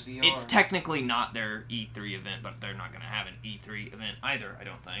 Half of it was VR. It's technically not their E3 event, but they're not going to have an E3 event either, I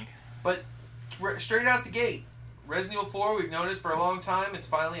don't think. But straight out the gate, Resident Evil 4, we've known it for a long time. It's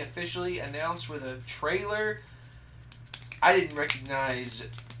finally officially announced with a trailer. I didn't recognize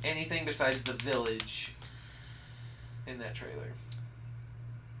anything besides the village in that trailer.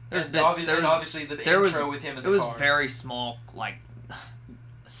 Obviously the intro with him in the car. It was very small, like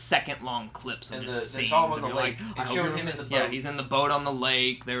second-long clips of just scenes. On the lake. It showed him in the boat. Yeah, he's in the boat on the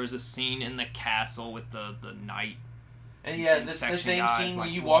lake. There was a scene in the castle with the knight. And yeah, the same scene where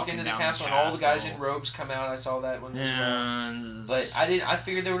you walk into the castle and all the guys in robes come out. I saw that one as well. But I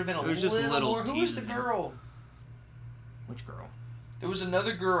figured there would have been a little more. Who was the girl? Which girl? There was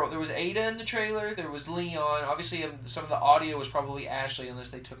another girl. There was Ada in the trailer. There was Leon. Obviously, some of the audio was probably Ashley, unless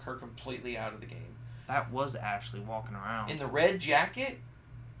they took her completely out of the game. That was Ashley walking around. In the red jacket?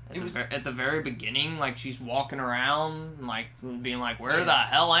 At the very beginning, like, she's walking around, like, being like, where the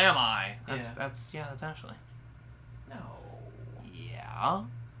hell am I? That's Ashley. No. Yeah.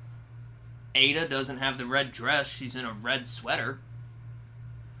 Ada doesn't have the red dress. She's in a red sweater.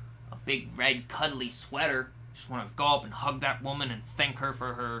 A big, red, cuddly sweater. Just want to go up and hug that woman and thank her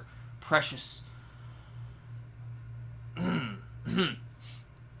for her precious...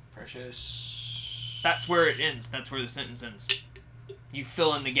 precious... That's where it ends. That's where the sentence ends. You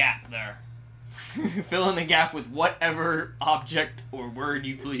fill in the gap there. Fill in the gap with whatever object or word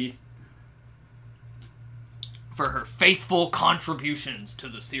you please. For her faithful contributions to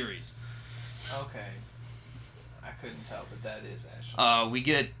the series. Okay. I couldn't tell, but that is Ashley. We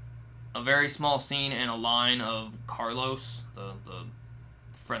get a very small scene and a line of Carlos, the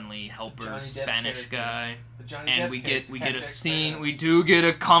friendly helper Spanish guy. And we get a scene. We do get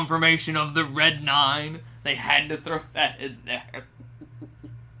a confirmation of the Red 9. They had to throw that in there.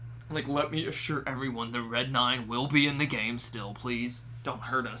 Like, let me assure everyone, the Red 9 will be in the game still. Please don't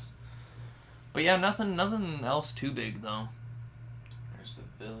hurt us. But yeah, nothing else too big though. There's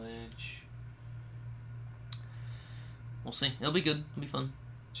the village. We'll see. It'll be good. It'll be fun.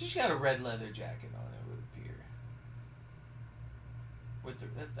 She's got a red leather jacket on, it would appear.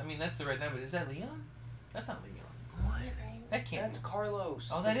 That's the Red 9, but is that Leon? That's not Leon. What? That can't. That's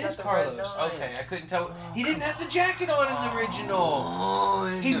Carlos. Oh, that is Carlos. Okay, I couldn't tell. He didn't have the jacket on in the original.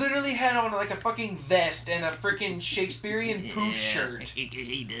 He literally had on like a fucking vest and a freaking Shakespearean poof shirt. He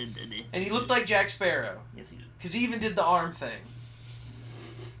did, didn't he? And he looked like Jack Sparrow. Yes, he did. Because he even did the arm thing.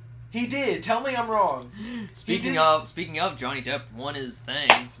 He did. Tell me I'm wrong. Speaking of, Johnny Depp won his thing.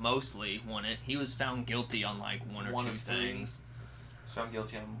 Mostly won it. He was found guilty on like one or two things. He was found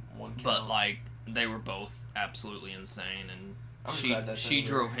guilty on one count. But like they were both absolutely insane, and she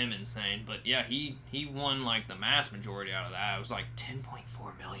drove him insane. But yeah, he won like the mass majority out of that. It was like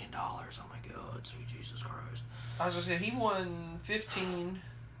 $10.4 million. Oh my God, sweet Jesus Christ! I was gonna say he won 15.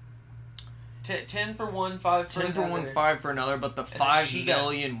 10 for one, 5 for 10 another. for one, 5 for another. But the $5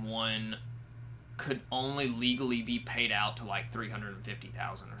 million one could only legally be paid out to like $350,000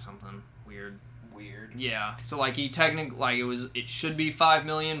 or something weird. Yeah. So like he technically like it should be $5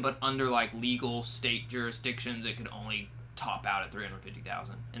 million, but under like legal state jurisdictions, it could only top out at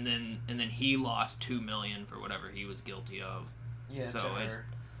 $350,000. And then he lost $2 million for whatever he was guilty of. Yeah. So it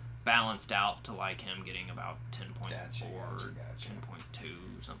balanced out to like him getting about 10.4, Gotcha.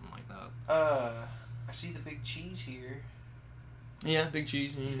 10.2, something like that. I see the big cheese here. Yeah, big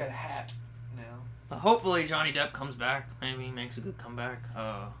cheese. He's got a hat now. Hopefully Johnny Depp comes back. Maybe he makes a good comeback.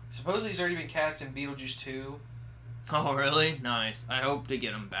 Supposedly he's already been cast in Beetlejuice 2. Oh, really? Nice. I hope to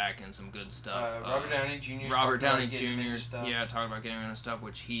get him back in some good stuff. Robert Downey Jr. Robert Downey Jr. Yeah, talking about getting into stuff,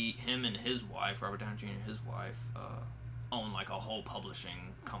 which him and his wife, Robert Downey Jr. and his wife, own like a whole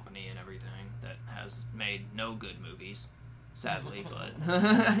publishing company and everything that has made no good movies. Sadly, but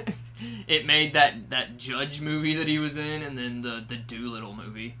it made that Judge movie that he was in, and then the Doolittle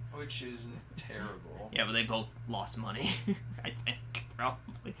movie, which is terrible. Yeah, but they both lost money. I think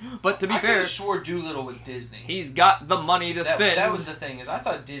probably. But to be fair, I could have swore Doolittle was Disney. He's got the money to spend. That was the thing, is I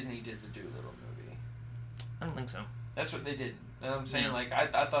thought Disney did the Doolittle movie. I don't think so. That's what they did. And I'm saying, like,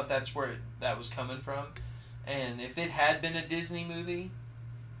 I thought that's where that was coming from. And if it had been a Disney movie,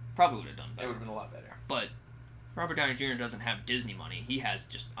 probably would have done better. It would have been a lot better. But Robert Downey Jr. doesn't have Disney money. He has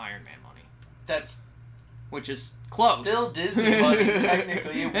just Iron Man money. Which is close. Still Disney money,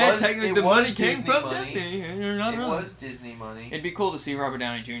 technically. It was, technically the money came from Disney. It was Disney money. It'd be cool to see Robert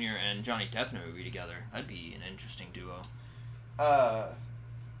Downey Jr. and Johnny Depp in a movie together. That'd be an interesting duo.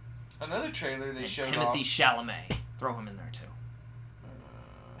 Another trailer they showed Timothy Chalamet. Throw him in there, too.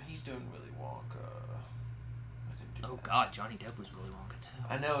 He's doing Willy Wonka. Oh, God. Johnny Depp was Willy Wonka, too.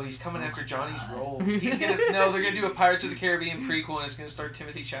 I know. He's coming after Johnny's roles. He's gonna... No, they're going to do a Pirates of the Caribbean prequel, and it's going to start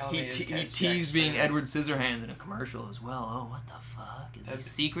Timothy Chalamet He teased being Edward Scissorhands in a commercial as well. Oh, what the fuck? Is he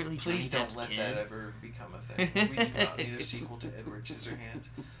secretly Please Johnny don't Depp's let kid? that ever become a thing. We do not need a sequel to Edward Scissorhands.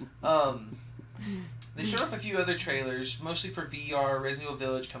 They showed off a few other trailers, mostly for VR. Resident Evil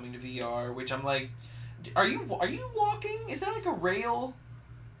Village coming to VR, which I'm like, are you walking? Is that like a rail?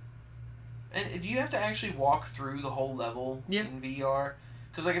 And do you have to actually walk through the whole level in VR?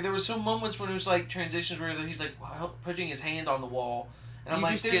 Because like there was some moments when it was like transitions where he's like pushing his hand on the wall, and I'm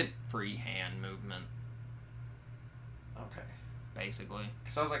like, just get free hand movement. Okay. Basically.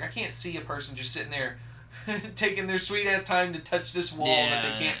 Because I was like, I can't see a person just sitting there taking their sweet ass time to touch this wall that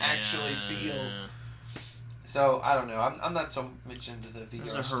they can't actually feel. So I don't know. I'm not so much into the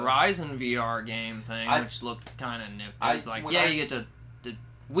VR. There's a Horizon VR game thing which looked kind of nifty. It's like you get to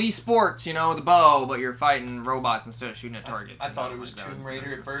Wii Sports, the bow, but you're fighting robots instead of shooting at targets. I thought it was Tomb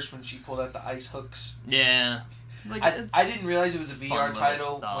Raider at first when she pulled out the ice hooks. Yeah. Like, I didn't realize it was a VR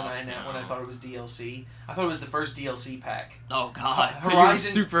title when I thought it was DLC. I thought it was the first DLC pack. Oh God!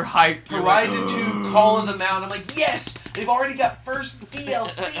 Horizon, so super hyped. Horizon 2 Call of the Mountain. I'm like, yes, they've already got first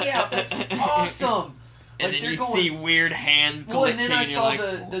DLC out. That's awesome. And then you see weird hands glitching. Well, and then I saw like,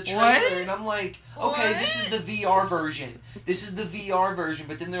 the trailer, and I'm like, okay, this is the VR version. This is the VR version.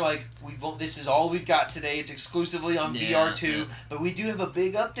 But then they're like, this is all we've got today. It's exclusively on VR2. But we do have a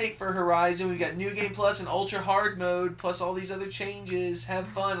big update for Horizon. We've got New Game Plus and Ultra Hard Mode, plus all these other changes. Have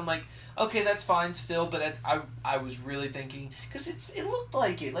fun. I'm like, okay, that's fine still, but I was really thinking, because it looked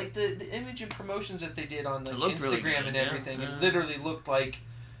like it. Like, the image and promotions that they did on like, Instagram really and everything, it literally looked like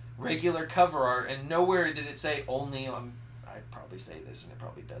regular cover art, and nowhere did it say only on, I'd probably say this, and it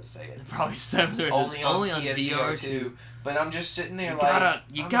probably does say it. Probably says only on PSVR2. But I'm just sitting there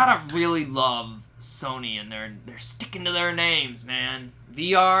you gotta really love Sony, and they're sticking to their names, man.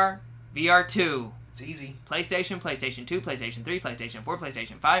 VR, VR2. It's easy. PlayStation, PlayStation 2, PlayStation 3, PlayStation 4,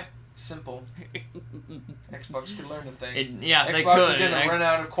 PlayStation 5. Simple. Xbox could learn a thing. They could. Xbox is going to run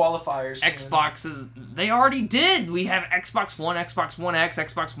out of qualifiers soon. They already did. We have Xbox One, Xbox One X,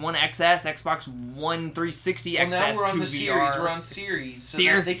 Xbox One XS, Xbox One 360 XS. Now we're on the VR. Series. We're on Series. So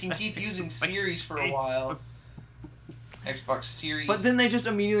that they can keep using Series for a while. Xbox Series. But then they just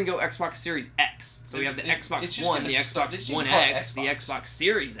immediately go Xbox Series X. So we have the Xbox One, the Xbox One X, the Xbox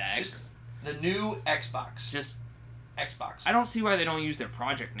Series X. Just the new Xbox. Just Xbox. I don't see why they don't use their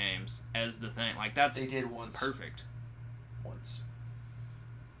project names as the thing. Like, that's they did once. Perfect. Once.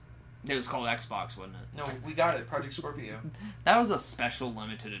 It was called Xbox, wasn't it? No, we got it. Project Scorpio. That was a special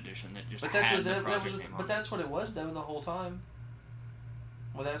limited edition that just had the project name on it. But that's what it was, though, the whole time.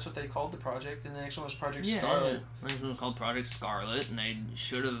 Well, that's what they called the project, and the next one was Project Scarlet. The next one was called Project Scarlet, and they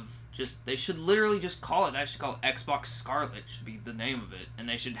should literally just call it. They should call it Xbox Scarlet. Should be the name of it, and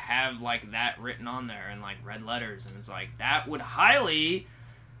they should have like that written on there in like red letters, and it's like that would highly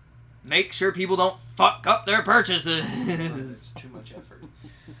make sure people don't fuck up their purchases. It's too much effort.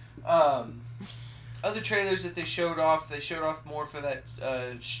 Other trailers that they showed off more for that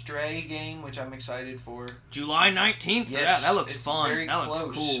Stray game, which I'm excited for. July 19th? Yes, yeah, that looks fun. Very that close.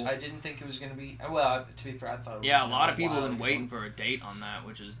 looks cool. I didn't think it was going to be... Well, to be fair, I thought it was a lot of people have been waiting for a date on that,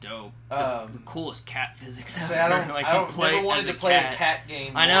 which is dope. The coolest cat physics ever. I never wanted to play a cat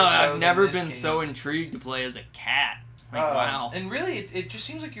game. I know, I've never been so intrigued to play as a cat. Like, wow. And really, it just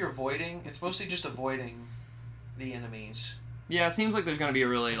seems like you're avoiding... It's mostly just avoiding the enemies. Yeah, it seems like there's going to be a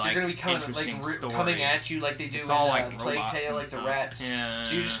really, like, they're going to be interesting story. coming at you like they do in Plague Tale, like the rats. Yeah.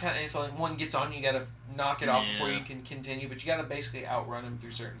 So you just kind of, if like one gets on you, got to knock it off before you can continue. But you got to basically outrun them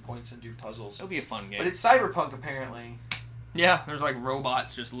through certain points and do puzzles. It'll be a fun game. But it's cyberpunk, apparently. Yeah, there's, like,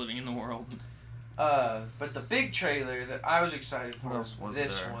 robots just living in the world. But the big trailer that I was excited for was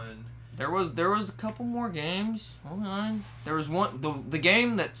this one. There was a couple more games. Hold on. There was one... The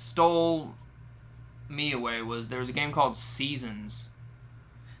game that stole... me away was there was a game called Seasons.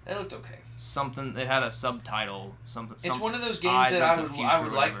 That looked okay. Something that had a subtitle. It's one of those games that I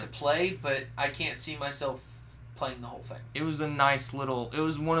would like to play, but I can't see myself playing the whole thing. It was a nice little. It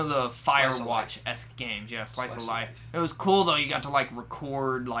was one of the Firewatch-esque games. Yeah, Slice of Life. It was cool though. You got to like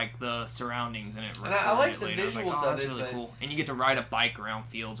record like the surroundings and it. And I like the visuals of it. Really cool. And you get to ride a bike around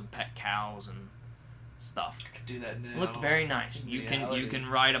fields and pet cows and stuff. I could do that now. It looked very nice. You can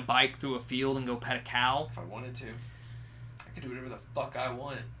ride a bike through a field and go pet a cow. If I wanted to. I could do whatever the fuck I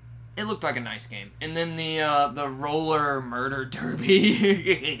want. It looked like a nice game. And then the roller murder derby.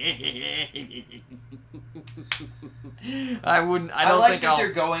 I don't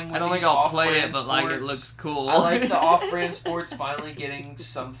think I'll play it, but like it looks cool. I like the off-brand sports finally getting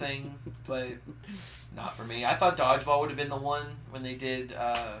something, but not for me. I thought Dodgeball would have been the one when they did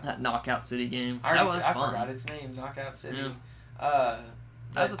that Knockout City game. That was fun. I forgot its name, Knockout City. Yeah.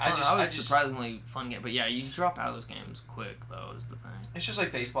 That was a surprisingly fun game. But yeah, you drop out of those games quick, though, is the thing. It's just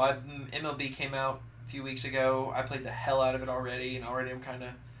like baseball. MLB came out a few weeks ago. I played the hell out of it already, and already I'm kind of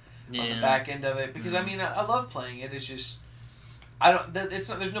on the back end of it. Because, I mean, I love playing it. It's just...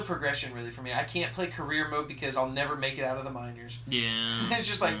 there's no progression, really, for me. I can't play career mode because I'll never make it out of the minors. Yeah. It's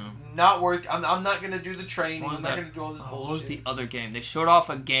just, like, not worth... I'm not going to do the training. I'm not going to do all this bullshit. What was the other game? They showed off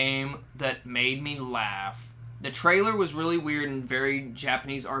a game that made me laugh. The trailer was really weird and very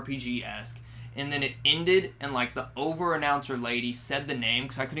Japanese RPG-esque. And then it ended, and, like, the over-announcer lady said the name,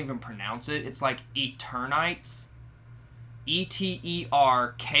 because I couldn't even pronounce it. It's, like, Eternights. Eternights.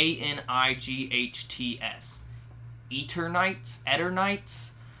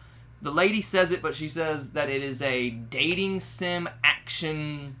 Eternights. The lady says it, but she says that it is a dating sim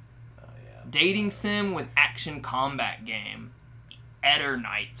action... dating sim with action combat game.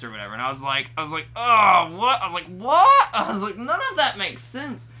 Eternights or whatever. And I was like, oh, what? I was like, what? I was like, none of that makes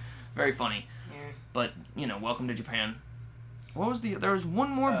sense. Very funny. Yeah. But, welcome to Japan. What was there was one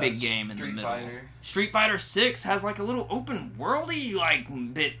more big game in the middle. Street Fighter 6 has like a little open worldy like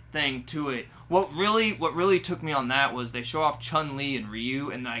bit thing to it. What really took me on that was they show off Chun-Li and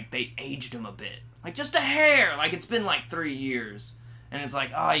Ryu and like they aged them a bit. Like just a hair. Like it's been like 3 years. And it's like,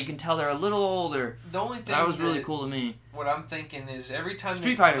 you can tell they're a little older. The only thing that was really cool to me. What I'm thinking is every time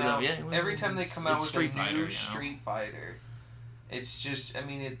Street Fighter though, yeah. Every time they come out with Street a Fighter, new Street Fighter, it's just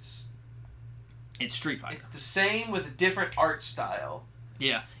it's Street Fighter. It's the same with a different art style.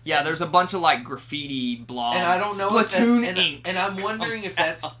 Yeah. There's a bunch of like graffiti blob. And I don't know Splatoon if ink. And I'm wondering if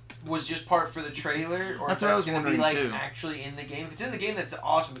that's was just part for the trailer, or that's if that's going to be like too. Actually in the game. If it's in the game, that's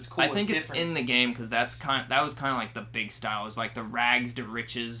awesome. It's cool. I think it's different. in the game because that was kind of like the big style. It was like the rags to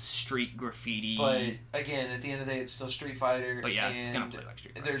riches street graffiti. But again, at the end of the day, it's still Street Fighter. But yeah, it's gonna play like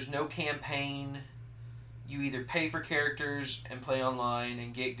Street Fighter. There's no campaign. You either pay for characters and play online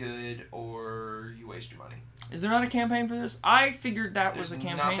and get good, or you waste your money. Is there not a campaign for this? I figured that was a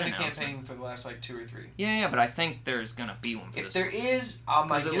campaign. There's not been a campaign for the last like 2 or 3. Yeah, but I think there's gonna be one for this. If there is, I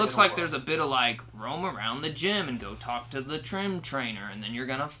might. Because it looks like there's a bit of like roam around the gym and go talk to the trim trainer, and then you're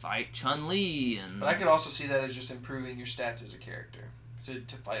gonna fight Chun-Li and. But I could also see that as just improving your stats as a character to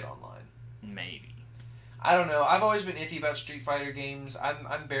fight online. Maybe. I don't know. I've always been iffy about Street Fighter games.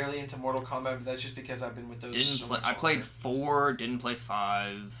 I'm barely into Mortal Kombat, but that's just because I've been with those. I played 4, didn't play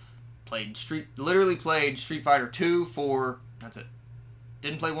 5. Literally played Street Fighter 2, 4. That's it.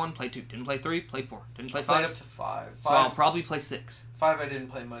 Didn't play 1, played 2. Didn't play 3, played 4. Didn't play 5. Played up to 5. So I'll probably play 6. 5 I didn't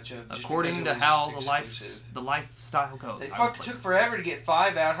play much of. According to how the lifestyle goes. They took forever to get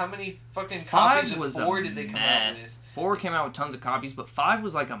 5 out. How many fucking copies of 4 did they come out with? 4 came out with tons of copies, but 5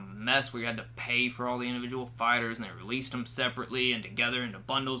 was like a mess where you had to pay for all the individual fighters, and they released them separately and together into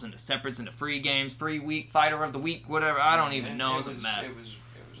bundles, into separates, into free games, free week, fighter of the week, whatever. I don't even know. It was a mess. It was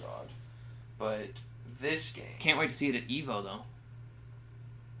odd. But this game... Can't wait to see it at EVO, though.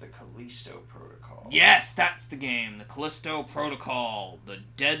 The Callisto Protocol. Yes, that's the game. The Callisto Protocol. The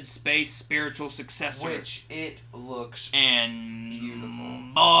Dead Space spiritual successor. Which it looks beautiful.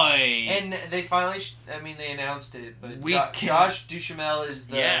 Boy. And they finally, they announced it, but Josh Duhamel is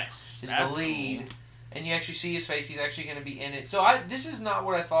the lead. Cool. And you actually see his face. He's actually going to be in it. So this is not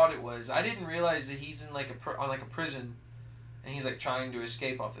what I thought it was. I didn't realize that he's in on a prison, and he's like trying to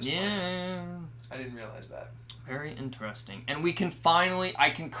escape off this planet. I didn't realize that. Very interesting. And I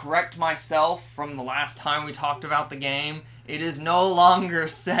can correct myself from the last time we talked about the game. It is no longer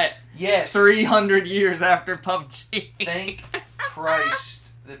set 300 years after PUBG. Thank Christ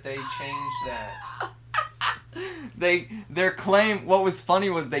that they changed that. Their claim, what was funny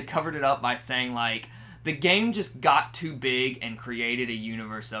was they covered it up by saying, like, the game just got too big and created a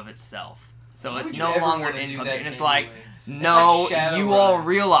universe of itself. So it's no longer in PUBG. And it's like... No, you all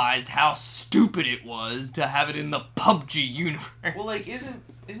realized how stupid it was to have it in the PUBG universe. Well, like, isn't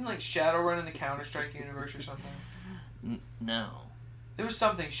like Shadowrun in the Counter-Strike universe or something? No. There was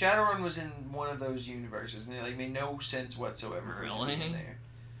something. Shadowrun was in one of those universes, and it made no sense whatsoever for it to be in there.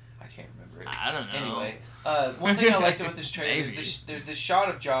 I can't remember it. I don't know. Anyway, one thing I liked about this trailer is there's this shot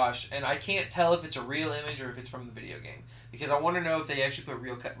of Josh, and I can't tell if it's a real image or if it's from the video game, because I want to know if they actually put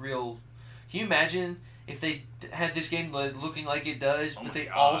real. Can you imagine? If they had this game looking like it does, but they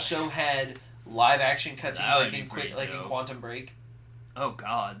also had live action cutscenes like in Quantum Break. Oh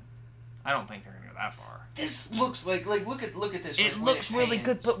God, I don't think they're gonna go that far. This looks like look at this. It looks really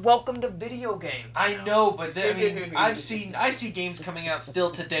good, but welcome to video games. I know, but I see games coming out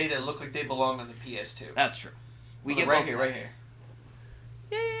still today that look like they belong on the PS2. That's true. We get right here.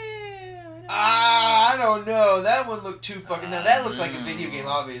 Yeah. I don't know. That one looked too fucking. Now that looks like a video game,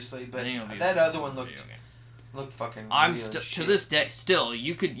 obviously, but that other one looked fucking. I'm to this day still.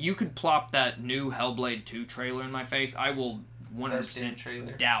 You could plop that new Hellblade 2 trailer in my face. I will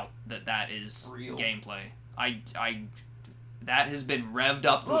 100% doubt that is real gameplay. That has been revved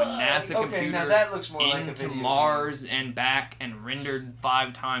up to a NASA computer now that looks more like a into video Mars game. And back and rendered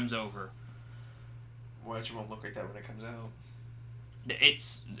 5 times over. Well, it won't look like that when it comes out.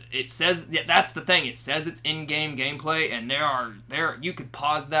 It says that's the thing. It says it's in-game gameplay, and you could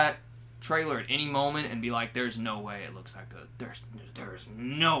pause that trailer at any moment and be like, "There's no way it looks that good. There's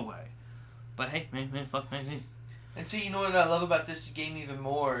no way." But hey, man, fuck me. And see, you know what I love about this game even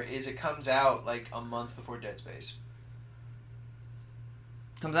more is it comes out like a month before Dead Space.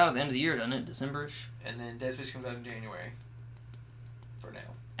 Comes out at the end of the year, doesn't it? December-ish. And then Dead Space comes out in January. For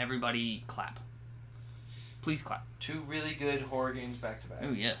now. Everybody clap. Please clap. 2 really good horror games back to back.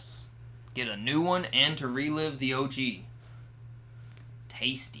 Oh, yes. Get a new one and to relive the OG.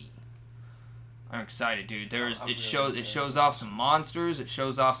 Tasty. I'm excited, dude. It really shows off some monsters. It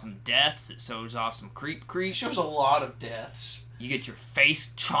shows off some deaths. It shows off some creep. It shows a lot of deaths. You get your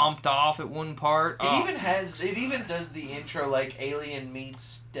face chomped off at one part. It even does the intro like Alien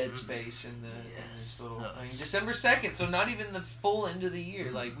meets Dead Space in this little thing. December 2nd, so not even the full end of the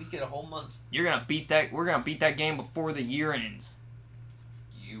year. Like we get a whole month. We're gonna beat that game before the year ends.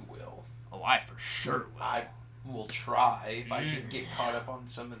 You will. Oh, I for sure will. I will try if I can get caught up on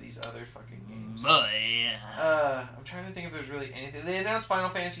some of these other fucking games. Boy. I'm trying to think if there's really anything. They announced Final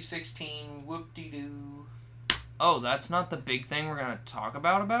Fantasy 16. Whoop-de-doo. Oh, that's not the big thing we're going to talk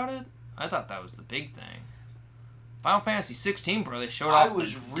about it? I thought that was the big thing. Final Fantasy 16, bro, they showed off the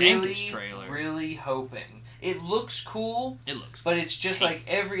dankest trailer. Really hoping. It looks cool. But it's just like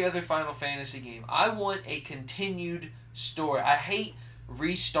every other Final Fantasy game. I want a continued story. I hate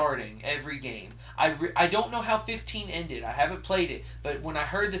restarting every game. I don't know how 15 ended. I haven't played it. But when I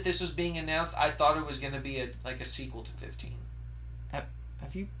heard that this was being announced, I thought it was going to be a sequel to 15. Have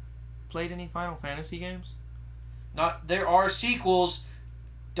you played any Final Fantasy games? There are sequels.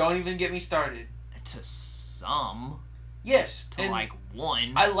 Don't even get me started. To some. Yes. To like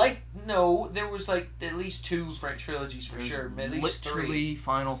one. There was like at least 2 trilogies for sure. At least 3. Literally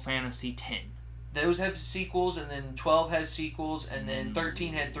Final Fantasy 10. Those have sequels, and then 12 has sequels, and then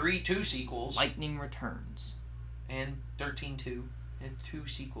 13 had 2 sequels. Lightning Returns. And 13 2. And 2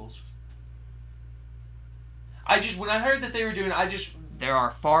 sequels. When I heard that they were doing There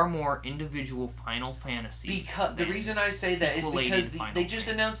are far more individual Final Fantasies. The reason I say that is because they just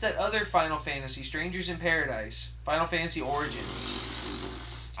announced that other Final Fantasy, Strangers in Paradise, Final Fantasy Origins.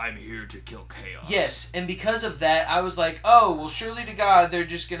 I'm here to kill chaos. Yes, and because of that, I was like, oh, well, surely to God, they're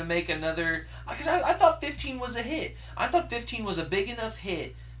just going to make another... Because I thought 15 was a hit. I thought 15 was a big enough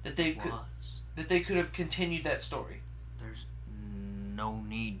hit that they could have continued that story. There's no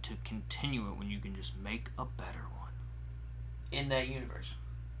need to continue it when you can just make a better one. In that universe.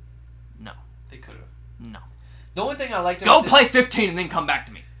 No. They could have. No. The only thing I liked about play 15 and then come back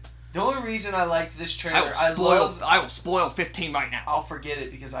to me. The only reason I liked this trailer... I will spoil 15 right now. I'll forget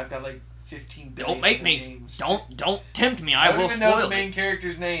it because I've got like 15 billion Don't make me. games. Don't tempt me. I will spoil it. I don't even know the main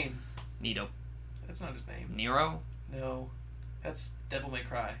character's name. Nito. That's not his name. Nero? No. That's Devil May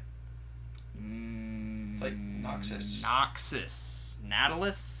Cry. It's like Noxus.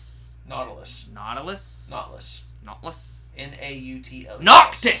 Nautilus? Nautilus. Noctis!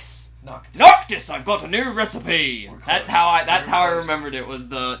 I've got a new recipe. That's how I remembered it was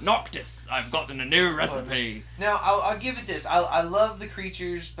the Noctis. I've gotten a new recipe. Now I'll give it this. I love the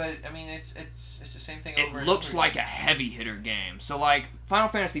creatures, but I mean it's the same thing over and over. It looks like a heavy hitter game. So like Final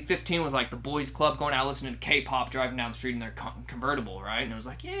Fantasy 15 was like the boys club going out listening to K-pop, driving down the street in their convertible, right? And it was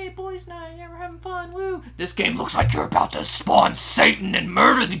like, yay, boys night, yeah, we're having fun, woo. This game looks like you're about to spawn Satan and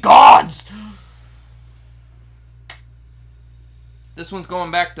murder the gods. This one's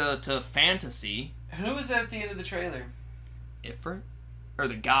going back to fantasy. Who was that at the end of the trailer? Ifrit? Or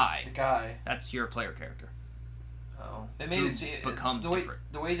the guy? The guy. That's your player character. Oh. They made it seem... becomes Ifrit.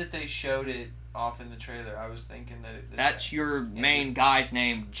 The way that they showed it off in the trailer, I was thinking that... That's your main guy's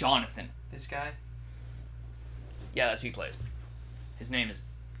name, Jonathan. This guy? Yeah, that's who he plays. His name is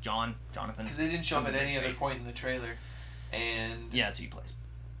Jonathan. Because they didn't show him at any other point in the trailer. And... Yeah, that's who he plays.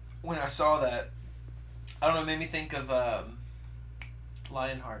 When I saw that, I don't know, it made me think of...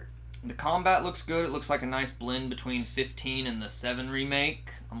 Lionheart. The combat looks good. It looks like a nice blend between 15 and the 7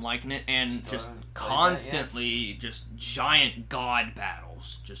 remake. I'm liking it. And just constantly just giant god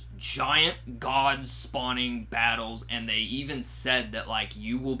battles. Just giant god spawning battles. And they even said that like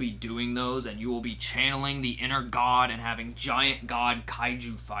you will be doing those and you will be channeling the inner god and having giant god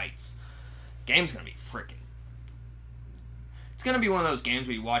kaiju fights. Game's gonna be freaking. It's gonna be one of those games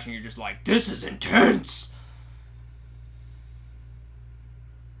where you watch and you're just like, this is intense!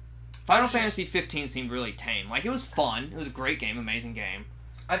 Final Fantasy 15 seemed really tame. Like, it was fun. It was a great game, amazing game.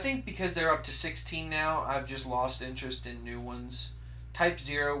 I think because they're up to 16 now, I've just lost interest in new ones. Type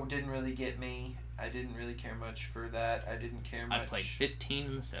 0 didn't really get me. I didn't really care much for that. I didn't care much. I played 15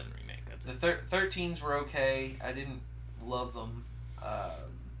 and the 7 remake. That's the 13s were okay. I didn't love them.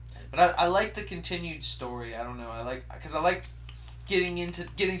 But I like the continued story. I don't know. I like getting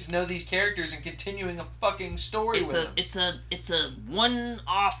to know these characters and continuing a fucking story with them. It's a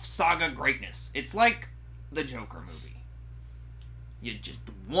one-off saga greatness. It's like the Joker movie. You just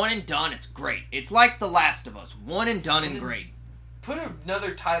one and done. It's great. It's like The Last of Us. One and done and great. Put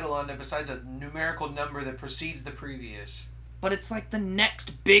another title on it besides a numerical number that precedes the previous. But it's like the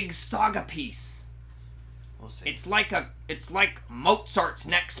next big saga piece. We'll see. It's like Mozart's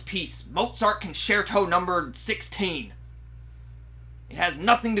next piece. Mozart Concerto number 16. It has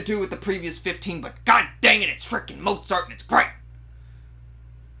nothing to do with the previous 15, but god dang it, it's frickin' Mozart and it's great.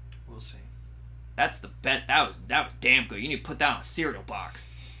 We'll see. That's the best. That was damn good. You need to put that on a cereal box.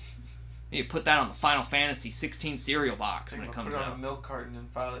 You need to put that on the Final Fantasy 16 cereal box when it comes out. Put it on a milk carton and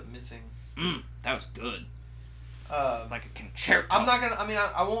file it missing. That was good. Like a concerto. I'm not gonna. I mean,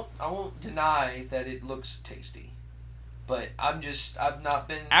 I won't deny that it looks tasty. But I've not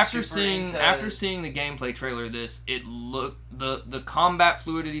been after seeing the gameplay trailer of this, it looked the combat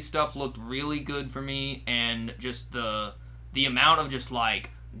fluidity stuff looked really good for me, and just the amount of just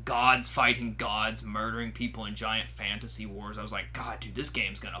like gods fighting gods, murdering people in giant fantasy wars. I was like, God, dude, this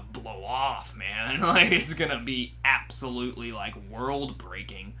game's gonna blow off, man. Like, it's gonna be absolutely like world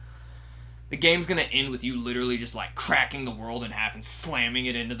breaking. The game's gonna end with you literally just like cracking the world in half and slamming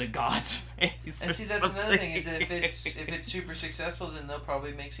it into the god's face. And see, that's another thing, is if it's super successful, then they'll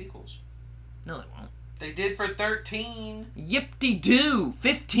probably make sequels. No, they won't. They did for 13. Yip-de-doo!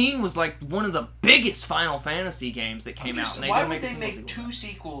 15 was like one of the biggest Final Fantasy games that came out. And why would they make two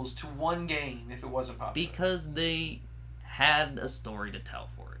sequels to one game if it wasn't popular? Because they had a story to tell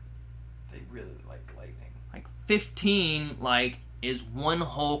for it. They really liked Lightning. Like 15, like, is one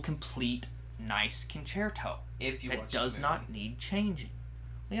whole complete nice concerto. If you that watch does the not need changing.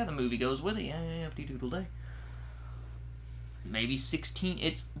 Well, yeah, the movie goes with it. Yeah, doodle day. Maybe 16.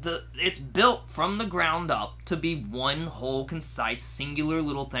 It's built from the ground up to be one whole concise singular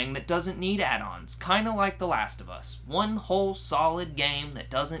little thing that doesn't need add-ons. Kind of like The Last of Us. One whole solid game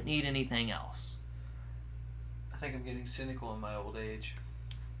that doesn't need anything else. I think I'm getting cynical in my old age.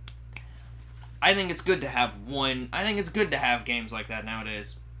 I think it's good to have games like that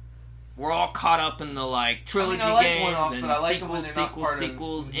nowadays. We're all caught up in the like trilogy games and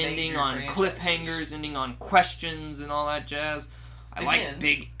sequels, ending on cliffhangers, ending on questions and all that jazz. I like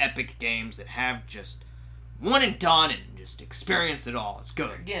big epic games that have just one and done and just experience it all. It's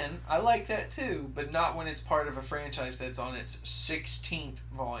good. Again, I like that too, but not when it's part of a franchise that's on its 16th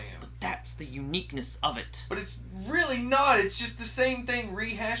volume. But that's the uniqueness of it. But it's really not. It's just the same thing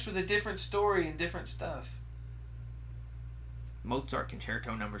rehashed with a different story and different stuff. Mozart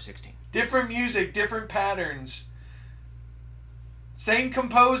Concerto No. 16. Different music, different patterns. Same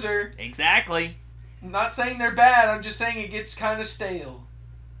composer. Exactly. I'm not saying they're bad, I'm just saying it gets kind of stale.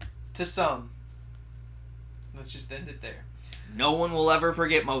 To some. Let's just end it there. No one will ever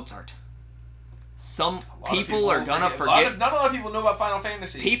forget Mozart. Some people are gonna forget. Not a lot of people know about Final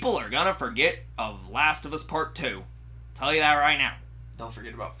Fantasy. People are gonna forget of Last of Us Part 2. Tell you that right now. They'll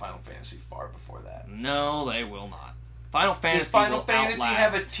forget about Final Fantasy far before that. No, they will not. Does Final Fantasy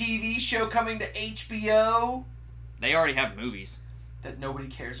have a TV show coming to HBO? They already have movies. That nobody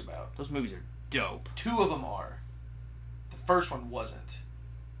cares about. Those movies are dope. 2 of them are. The first one wasn't.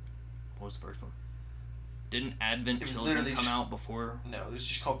 What was the first one? Didn't Advent Children come out before? No, it was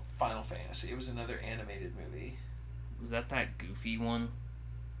just called Final Fantasy. It was another animated movie. Was that goofy one?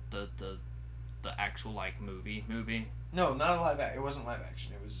 The actual like movie? No, not a live action. It wasn't live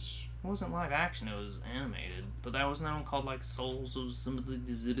action. It wasn't live action, it was animated. But that wasn't that one called like Souls of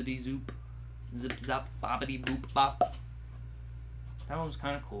Zibbity Zoop? Zip Zap Bobbity Boop Bop. That one was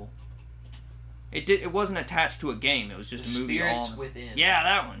kind of cool. It wasn't attached to a game, it was just a movie. Spirits Within. Yeah,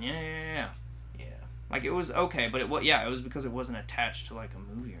 that one. Yeah. Like, it was okay, but it was because it wasn't attached to like a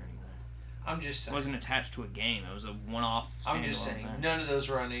movie or anything. I'm just saying. It wasn't attached to a game, it was a one-off. I'm just saying, none of those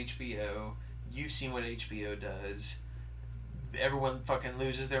were on HBO. You've seen what HBO does. Everyone fucking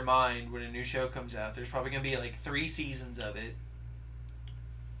loses their mind when a new show comes out. There's probably going to be like 3 seasons of it.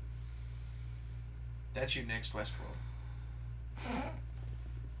 That's your next Westworld.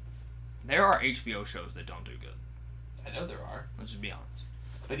 There are HBO shows that don't do good. I know there are. Let's just be honest.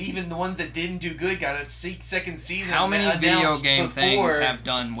 But even the ones that didn't do good got a second season. How many video game things have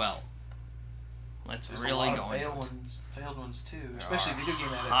done well? Let's really go into it. Failed ones too, especially video game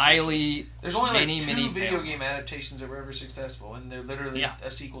adaptations. Highly. There's only like 2 video game adaptations that were ever successful, and they're literally a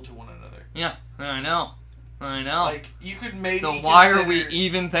sequel to one another. Yeah, I know. Like, you could maybe. So why are we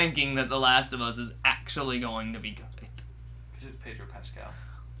even thinking that The Last of Us is actually going to be good? Because it's Pedro Pascal.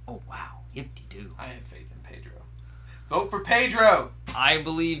 Oh wow, yippee-doo. I have faith in Pedro. Vote for Pedro! I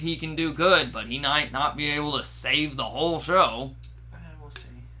believe he can do good, but he might not be able to save the whole show. We'll see.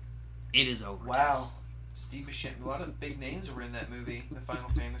 It is over. Wow. Steve Buscemi. A lot of big names were in that movie, the Final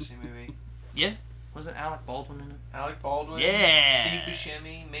Fantasy movie. Yeah. Wasn't Alec Baldwin in it? Alec Baldwin. Yeah. Steve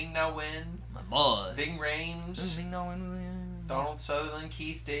Buscemi. Ming-Na Wen. My boy. Ving Rhames. Ming-Na Wen. Donald Sutherland.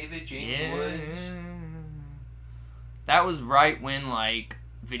 Keith David. James Woods. That was right when, like,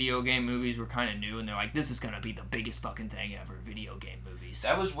 video game movies were kind of new, and they're like, this is going to be the biggest fucking thing ever, video game movies.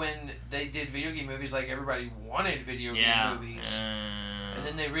 That was when they did video game movies like everybody wanted video game movies. And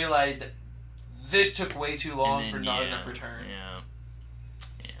then they realized that this took way too long for not enough return. Yeah.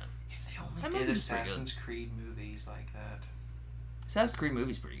 If they only did Assassin's Creed movies like that. Assassin's Creed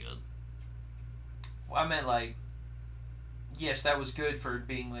movie's pretty good. Well, I meant like, yes, that was good for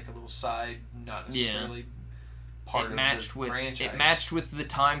being like a little side, not necessarily part of the franchise. It matched with the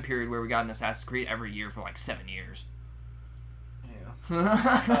time period where we got an Assassin's Creed every year for like 7 years.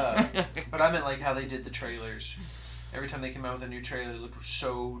 Yeah. But I meant like how they did the trailers. Every time they came out with a new trailer, it looked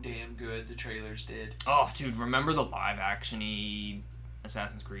so damn good, the trailers did. Oh, dude, remember the live-action-y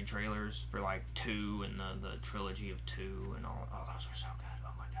Assassin's Creed trailers for, like, 2 and the trilogy of 2 and all? Oh, those were so good.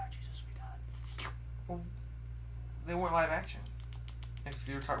 Oh, my God, Jesus, we got it. Well, they weren't live-action. If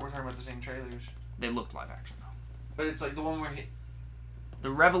we're talking about the same trailers. They looked live-action, though. But it's like the one where the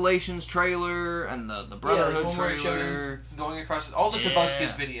Revelations trailer and the Brotherhood trailer. Going across all the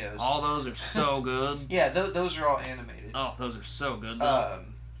Tobuscus videos. All those are so good. Yeah, those are all animated. Oh, those are so good, though.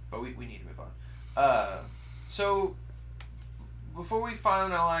 But we need to move on. So, before we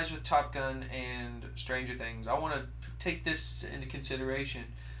finalize with Top Gun and Stranger Things, I want to take this into consideration.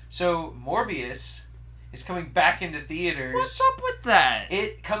 So, Morbius is coming back into theaters. What's up with that?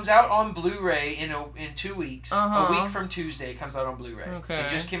 It comes out on Blu-ray in 2 weeks. A week from Tuesday, it comes out on Blu-ray. Okay. It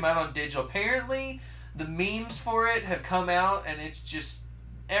just came out on digital. Apparently, the memes for it have come out, and it's just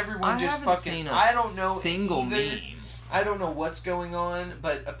everyone just fucking. I don't know single either. Meme. I don't know what's going on,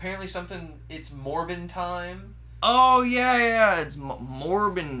 but apparently it's Morbin time. Oh yeah, it's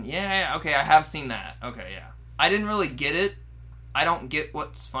Morbin. Yeah. Okay, I have seen that. Okay, yeah. I didn't really get it. I don't get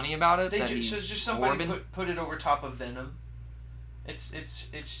what's funny about it. So just somebody put it over top of Venom. It's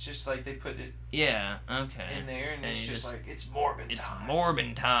just like they put it. Yeah. Okay. In there, and it's just like it's Morbin time. It's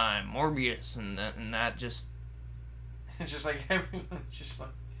Morbin time, Morbius, and that just. It's just like everyone just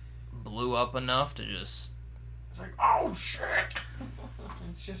like blew up enough to just. It's like, oh shit!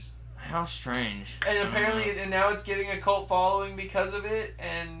 It's just how strange. And apparently, and now it's getting a cult following because of it,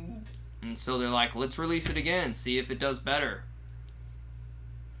 and so they're like, let's release it again and see if it does better.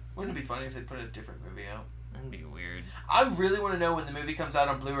 Wouldn't it be funny if they put a different movie out? That'd be weird. I really want to know when the movie comes out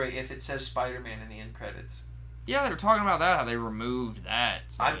on Blu-ray if it says Spider-Man in the end credits. Yeah, they were talking about that, how they removed that.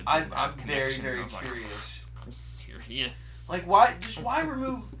 So I'm very, very curious. I'm serious. Like, why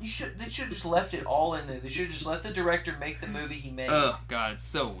remove... They should have just left it all in there. They should have just let the director make the movie he made. Oh, God, it's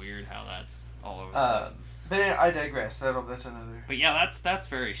so weird how that's all over the place. But I digress. That's another... But yeah, that's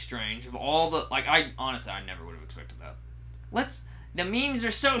very strange. Of all the... Like, honestly, I never would have expected that. The memes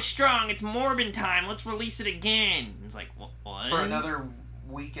are so strong, it's Morbin time, let's release it again. It's like, what? For another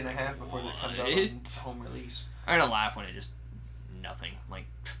week and a half before it comes out on home release. I'm gonna laugh when it just... Nothing. Like,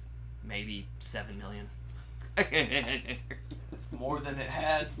 maybe 7 million. It's more than it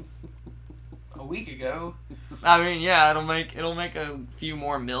had a week ago. I mean, yeah, it'll make a few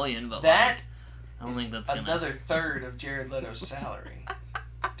more million, but that I don't think that's another third of Jared Leto's salary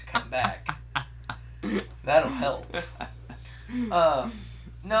to come back. That'll help. No,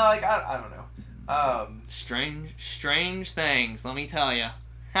 like I don't know. Strange things. Let me tell you.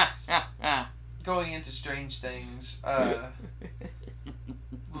 Going into Strange Things, we'll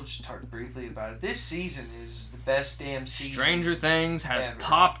just talk briefly about it. This season is the best damn season. Stranger Things has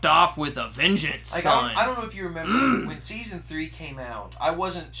popped off with a vengeance. Like, I don't know if you remember when season 3 came out. I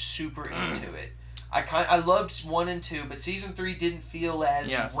wasn't super into it. I loved 1 and 2, but season 3 didn't feel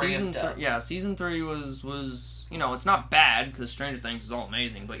as ramped up. Season 3 was it's not bad because Stranger Things is all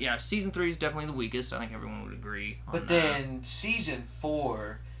amazing, but yeah, season 3 is definitely the weakest. I think everyone would agree. But then season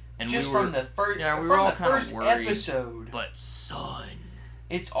 4, and from the first episode. But son,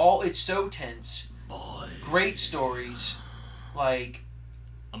 it's so tense. Boy, great stories, like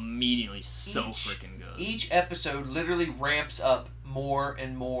immediately so freaking good. Each episode literally ramps up more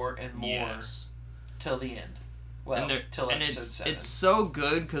and more and more till the end. Well, till episode 7. It's so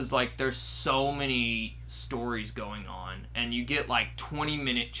good because like there's so many stories going on, and you get like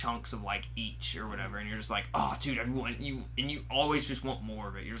 20-minute chunks of like each or whatever, and you're just like, oh, dude, you always just want more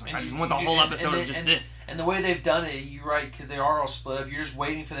of it. You're just like, I just want the whole episode of just this. And the way they've done it, you're right, because they are all split up. You're just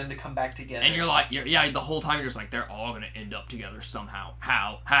waiting for them to come back together. And you're like, the whole time you're just like, they're all gonna end up together somehow.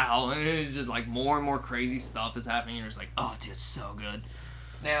 How? And it's just like more and more crazy stuff is happening. And you're just like, oh, dude, it's so good.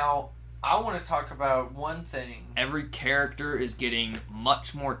 Now, I want to talk about one thing. Every character is getting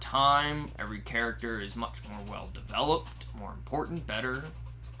much more time. Every character is much more well developed, more important, better,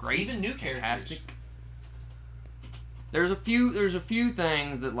 great. Even new characters. Fantastic. There's a few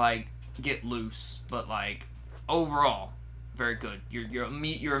things that like get loose, but like overall, very good. You're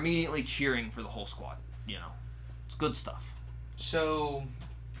immediately cheering for the whole squad. You know, it's good stuff. So,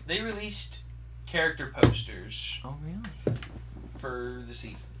 they released character posters. Oh really? For the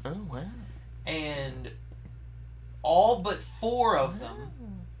season. Oh wow! And all but 4 of them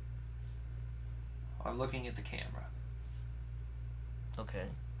are looking at the camera. Okay.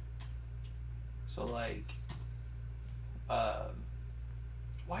 So like,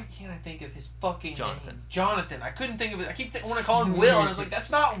 why can't I think of his fucking Jonathan. name? Jonathan. I couldn't think of it. I want to call him Will, and I was like,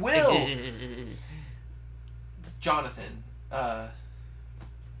 that's not Will. Jonathan.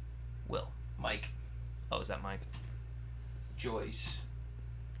 Will. Mike. Oh, is that Mike? Joyce.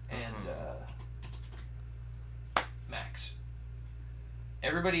 And Max.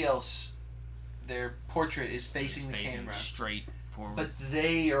 Everybody else, their portrait is facing the camera. Straight forward. But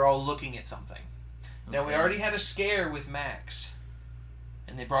they are all looking at something. Okay. Now, we already had a scare with Max.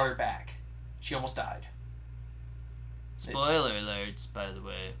 And they brought her back. She almost died. Spoiler alerts, by the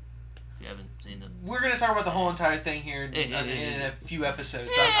way. If you haven't seen them. We're going to talk about the whole entire thing here in a few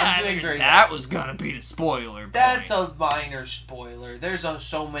episodes. Yeah, I'm doing very that well. was going to be the spoiler point. That's a minor spoiler. There's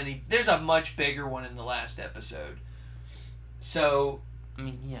a much bigger one in the last episode. So, I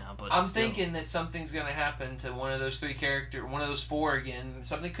mean, yeah, but I'm thinking that something's going to happen to one of those 4 again.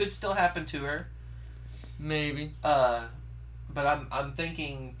 Something could still happen to her. Maybe. But I'm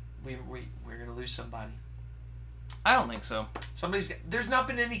thinking we're going to lose somebody. I don't think so. There's not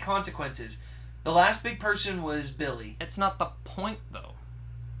been any consequences. The last big person was Billy. It's not the point, though.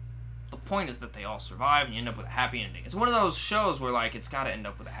 The point is that they all survive and you end up with a happy ending. It's one of those shows where, like, it's got to end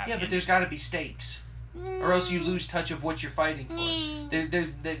up with a happy ending. Yeah, but there's got to be stakes. Or else you lose touch of what you're fighting for.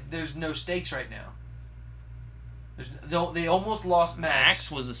 There's no stakes right now. They almost lost Max.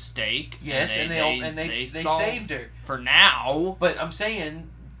 Max was a stake. Yes, and they saved her. For now. But I'm saying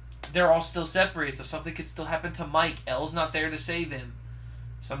they're all still separated, so something could still happen to Mike. Elle's not there to save him.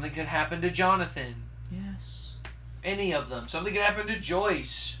 Something could happen to Jonathan. Yes. Any of them. Something could happen to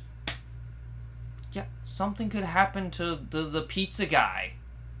Joyce. Yeah, something could happen to the pizza guy.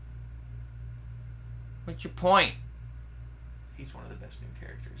 What's your point? He's one of the best new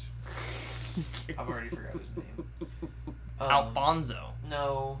characters. I've already forgot his name. Alfonso.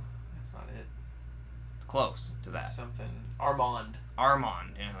 No, that's not it. It's close to that. Something. Armand.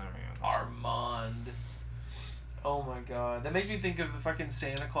 Yeah, Armand. Oh my god. That makes me think of the fucking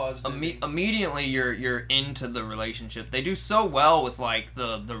Santa Claus movie. Immediately you're into the relationship. They do so well with like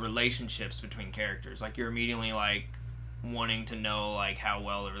the relationships between characters. Like you're immediately like wanting to know like how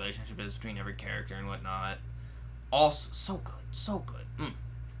well the relationship is between every character and whatnot. Also so good.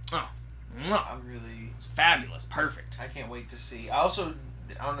 I'm really... It's fabulous. Perfect. I can't wait to see. I don't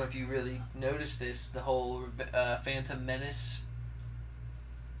know if you really noticed this, the whole Phantom Menace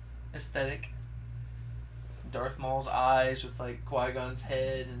aesthetic. Darth Maul's eyes with like Qui-Gon's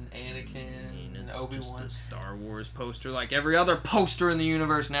head and Anakin and Obi-Wan. Just a Star Wars poster like every other poster in the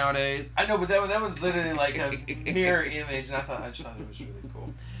universe nowadays. I know, but that one's literally like a mirror image, and I just thought it was really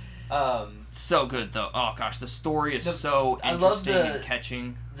cool. So good though. Oh gosh, the story is so interesting and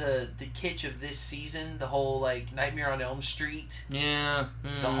catching. The kitsch of this season, the whole like Nightmare on Elm Street. Yeah.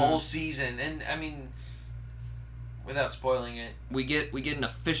 The whole season, and I mean, without spoiling it, we get an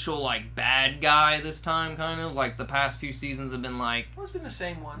official like bad guy this time, kind of like the past few seasons have been like. Well, it's been the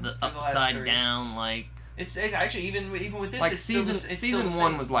same one. The upside down like. It's actually even with this like it's season still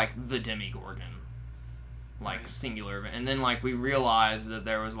one was like the Demigorgon. Like, right. Singular. And then, like, we realized that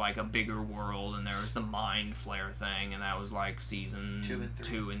there was, like, a bigger world, and there was the Mind Flare thing, and that was, like, season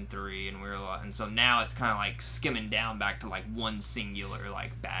 2 and 3, and we were like, and so now it's kind of, like, skimming down back to, like, one singular,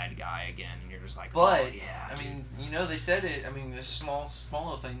 like, bad guy again, and you're just like, but, oh, yeah, I mean, you know, they said it, I mean, this small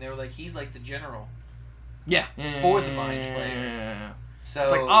little thing, they were like, he's, like, the general. Yeah. For the Mind Flare. Yeah. So...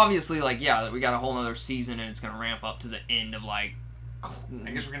 It's, like, obviously, like, yeah, we got a whole other season, and it's gonna ramp up to the end of, like, I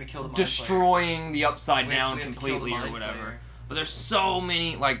guess we're gonna kill the Mind destroying Flayer. the upside down completely or whatever. Flayer. But there's so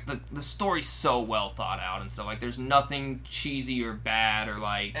many, like, the story's so well thought out and stuff. Like, there's nothing cheesy or bad or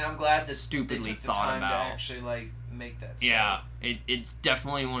like. And I'm glad that stupidly they took the thought time about. To actually like make that. Yeah, it's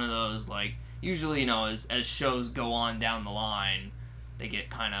definitely one of those like. Usually, you know, as shows go on down the line, they get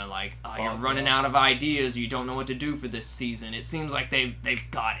kind of like, oh, you're running out of ideas. You don't know what to do for this season. It seems like they've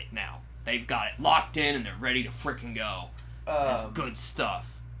got it now. They've got it locked in and they're ready to frickin' go. It's good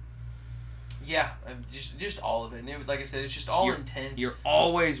stuff. Yeah, just all of it. And it, like I said, it's just all intense. You're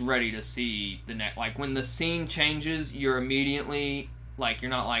always ready to see the next. Like when the scene changes, you're immediately like,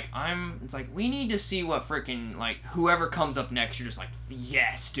 you're not like it's like we need to see what frickin' like whoever comes up next. You're just like,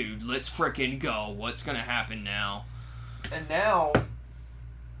 yes, dude, let's frickin' go. What's gonna happen now? And now,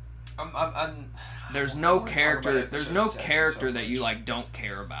 There's no character. There's no character that you like don't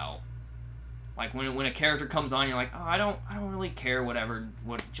care about. Like when a character comes on, you're like, oh, I don't really care what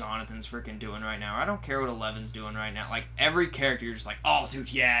Jonathan's freaking doing right now. I don't care what Eleven's doing right now. Like every character, you're just like, oh,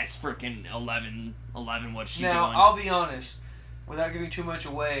 dude, yeah, it's freaking Eleven. What's she doing? Now I'll be honest, without giving too much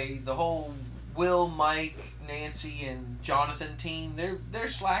away, the whole Will, Mike, Nancy, and Jonathan team, they're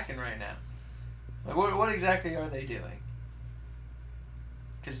slacking right now. Like what exactly are they doing?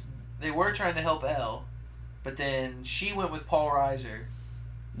 Because they were trying to help Elle, but then she went with Paul Reiser.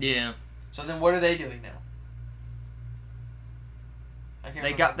 Yeah. So then what are they doing now?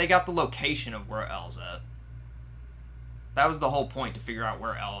 They got the location of where Elle's at. That was the whole point, to figure out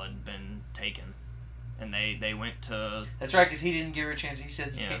where Elle had been taken. And they went to... That's right, because he didn't give her a chance. He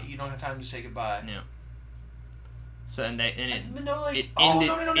said, you don't have time to say goodbye. Yeah. So it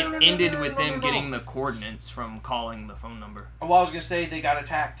ended with them getting the coordinates from calling the phone number. Well, I was gonna say they got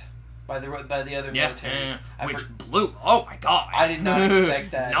attacked by the other military. Yeah. Which blew. Oh my god! I did not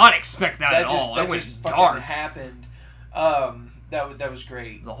expect that. Not expect that at all. That went dark. Happened. That was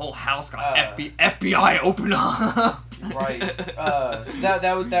great. The whole house got FBI open up. Right. So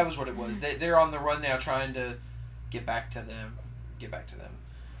that was what it was. They're on the run now, trying to get back to them.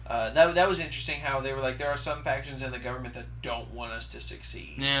 That was interesting how they were like, there are some factions in the government that don't want us to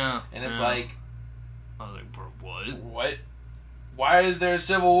succeed. Yeah. And it's like... I was like, bro, what? What? Why is there a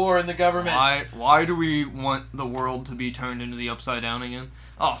civil war in the government? Why do we want the world to be turned into the Upside Down again?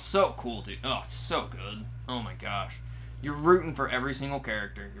 Oh, so cool, dude. Oh, so good. Oh my gosh. You're rooting for every single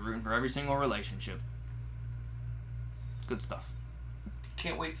character. You're rooting for every single relationship. Good stuff.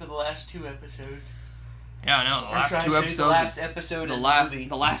 Can't wait for the last 2 episodes. Yeah, I know. The last 2 episodes. The last episode.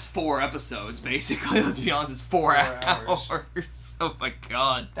 The last 4 episodes, basically. Let's be honest, it's 4 hours. Oh my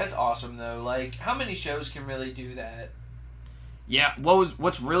god. That's awesome, though. Like, how many shows can really do that? Yeah.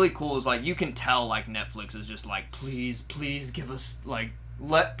 What's really cool is like you can tell like Netflix is just like, please give us like,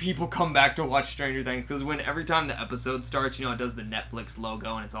 let people come back to watch Stranger Things, because every time the episode starts, it does the Netflix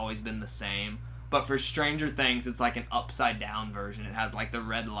logo and it's always been the same. But for Stranger Things, it's like an upside down version. It has like the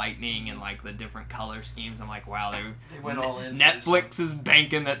red lightning and like the different color schemes. I'm like, wow, they went all in. Netflix is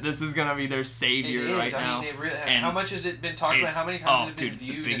banking that this is gonna be their savior right now. I mean, how much has it been talked about? How many times has it been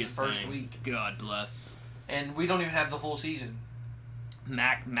viewed in the first week? God bless. And we don't even have the full season.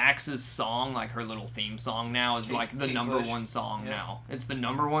 Max's song, like her little theme song now, is like the number 1 song now. It's the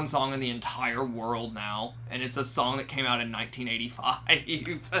number 1 song in the entire world now, and it's a song that came out in 1985.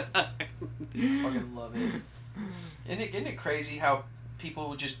 Fucking love it. Isn't it crazy how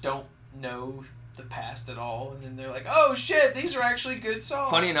people just don't know the past at all, and then they're like, oh shit, these are actually good songs.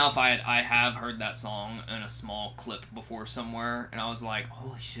 Funny enough, I have heard that song in a small clip before somewhere, and I was like,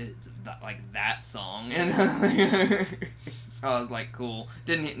 holy shit, it's that song. And so I was like, cool.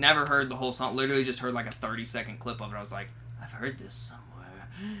 Never heard the whole song, literally just heard like a 30-second clip of it. I was like, I've heard this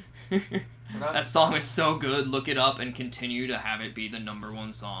somewhere. That song is so good. Look it up and continue to have it be the number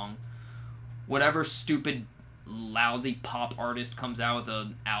 1 song. Whatever stupid lousy pop artist comes out with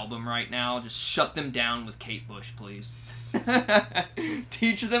an album right now, just shut them down with Kate Bush, please.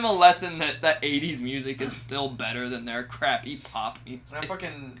 Teach them a lesson that 80s music is still better than their crappy pop music.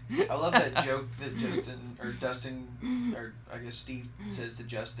 I love that joke that Dustin, or I guess Steve says to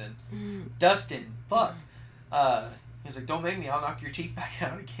Justin. Dustin, fuck. He's like, don't make me, I'll knock your teeth back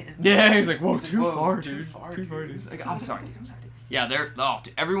out again. Yeah, he's like, whoa, too far, dude. Like, I'm sorry, dude. Yeah,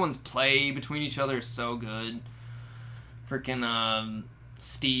 everyone's play between each other is so good. Freaking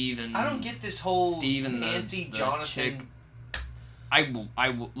Steve and I don't get this whole Steve and Nancy the Jonathan chick. I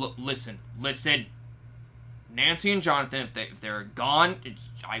will listen. Nancy and Jonathan, if they're gone,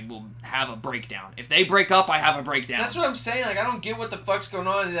 I will have a breakdown. If they break up, I have a breakdown. That's what I'm saying. Like, I don't get what the fuck's going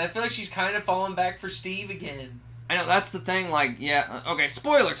on. I feel like she's kind of falling back for Steve again. I know, that's the thing, like, yeah, okay,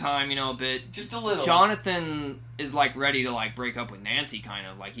 spoiler time, a bit. Just a little. Jonathan is, like, ready to, like, break up with Nancy, kind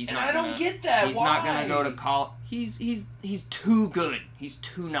of, like, I don't get that, he's not gonna go to college. He's too good. He's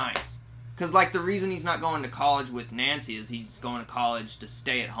too nice. Because, like, the reason he's not going to college with Nancy is he's going to college to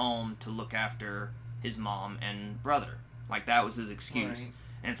stay at home to look after his mom and brother. Like, that was his excuse. Right.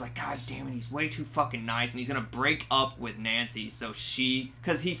 And it's like, god damn it, he's way too fucking nice, and he's gonna break up with Nancy so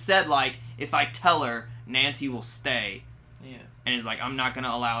because he said, like, if I tell her, Nancy will stay. Yeah. And he's like, I'm not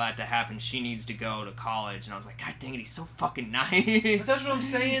gonna allow that to happen, she needs to go to college. And I was like, god dang it, he's so fucking nice. But that's what I'm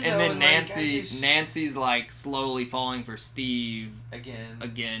saying, though. And then Nancy's, like, slowly falling for Steve.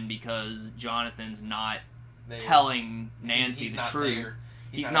 Again, because Jonathan's not telling Nancy the truth.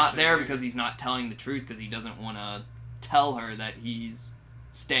 He's not there because he's not telling the truth, because he doesn't want to tell her that he's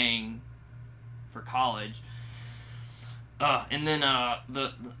staying for college. And then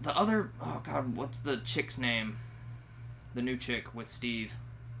the other, oh god, what's the chick's name? The new chick with Steve.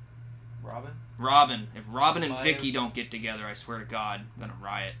 Robin. If Robin and Vicky don't get together, I swear to God, I'm gonna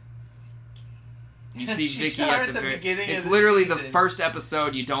riot. You see Vicky at the very beginning. It's literally the first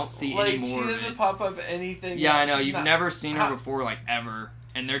episode. You don't see any more. She doesn't pop up anything. Yeah, I know. You've never seen her before, like ever.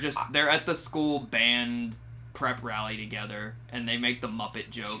 And they're at the school band prep rally together, and they make the Muppet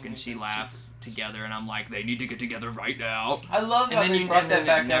joke, and she laughs together, and I'm like, they need to get together right now. I love how they brought that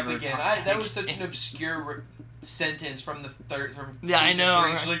back up again. That was such an obscure sentence from the third. I know.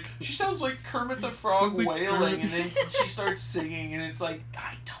 Right? She sounds like Kermit the Frog wailing, and then she starts singing, and it's like,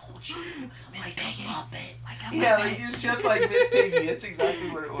 I told you, Miss Piggy. Yeah, like it was just like Miss Piggy. That's exactly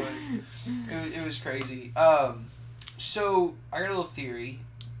what it was. It was crazy. So I got a little theory.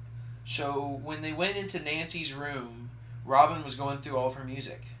 So when they went into Nancy's room, Robin was going through all of her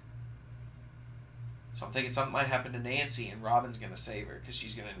music. So I'm thinking something might happen to Nancy, and Robin's going to save her because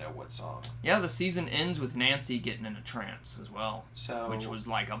she's going to know what song. Yeah, the season ends with Nancy getting in a trance as well. So, which was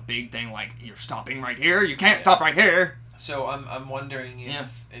like a big thing, like, you're stopping right here, you can't stop right here. So I'm wondering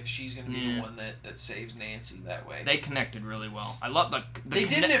if she's going to be the one that saves Nancy that way. They connected really well. I love the they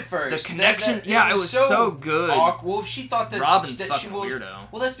didn't at first. The connection, it was so good. Well, she thought that Robin's that fucking she was,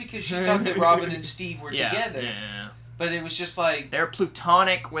 weirdo. Well, that's because she thought that Robin and Steve were together. Yeah. But it was just like... They're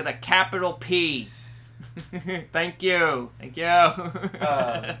plutonic with a capital P. Thank you.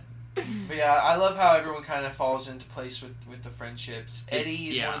 But yeah, I love how everyone kind of falls into place with the friendships. Eddie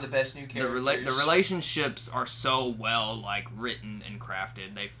is one of the best new characters. The relationships are so well like written and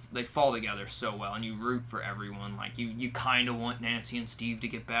crafted. They fall together so well, and you root for everyone. Like you kind of want Nancy and Steve to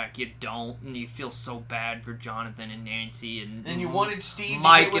get back, you don't, and you feel so bad for Jonathan and Nancy and you wanted Steve to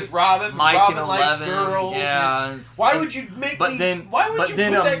get with Robin. Mike Robin and likes 11, girls. yeah. Why would you make but me? Then, why would but you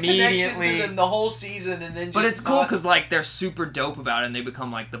then put that connection to them the whole season and then? Just but it's cool because like they're super dope about it, and they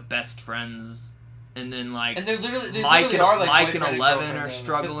become like the best friends. And then like, and they Mike literally are like Mike and 11 are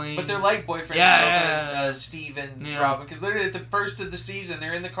struggling, but they're like boyfriend and girlfriend, Steve and Robin, because literally at the first of the season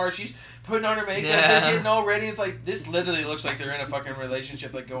they're in the car, she's putting on her makeup, they're getting all ready. It's like this literally looks like they're in a fucking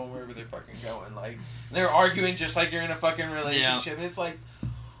relationship, like going wherever they're fucking going. Like they're arguing just like they're in a fucking relationship, and it's like,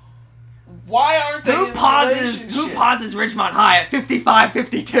 why aren't they? Who pauses Ridgemont High at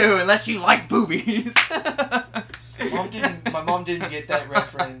 55-52 unless you like boobies? My mom didn't get that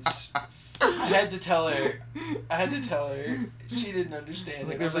reference. I had to tell her. She didn't understand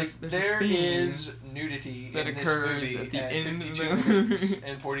it. I was like, there is nudity that in occurs this movie at the end 52 minutes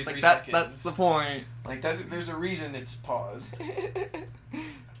and 43 seconds. That's the point. Like that. There's a reason it's paused.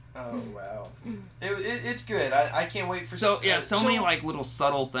 Oh wow, it's good. I can't wait for so many like little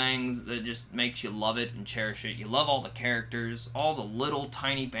subtle things that just makes you love it and cherish it. You love all the characters, all the little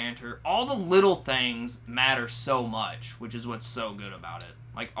tiny banter, all the little things matter so much, which is what's so good about it.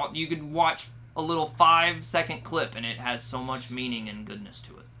 Like you could watch a little 5-second clip and it has so much meaning and goodness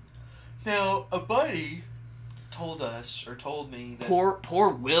to it. Now a buddy told me that poor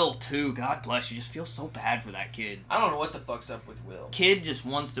Will too. God bless you. Just feel so bad for that kid. I don't know what the fuck's up with Will.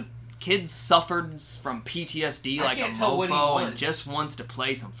 Kid suffered from PTSD like a mofo and just wants to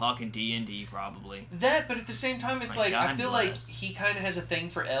play some fucking D&D probably. That, but at the same time, it's like I feel like he kind of has a thing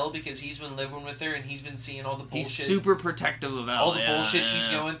for Elle because he's been living with her and he's been seeing all the bullshit. He's super protective of Elle. All the bullshit she's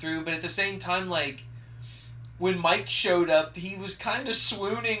going through, but at the same time, like when Mike showed up, he was kind of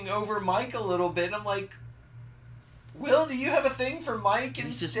swooning over Mike a little bit. And I'm like, Will, do you have a thing for Mike instead?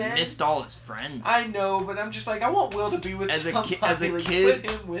 He's just missed all his friends. I know, but I'm just like, I want Will to be with somebody. As a kid,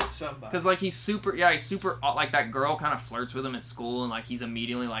 put him with somebody. Because like he's super, like that girl kind of flirts with him at school, and like he's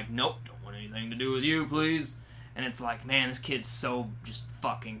immediately like, nope, don't want anything to do with you, please. And it's like, man, this kid's so just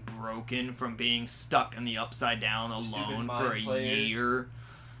fucking broken from being stuck in the Upside Down alone for a year.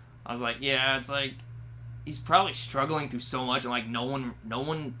 I was like, yeah, it's like, he's probably struggling through so much, and like no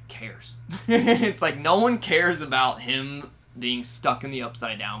one cares. It's like no one cares about him being stuck in the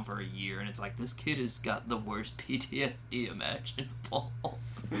Upside Down for a year, and it's like this kid has got the worst PTSD imaginable.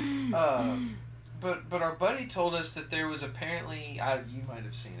 But our buddy told us that there was apparently you might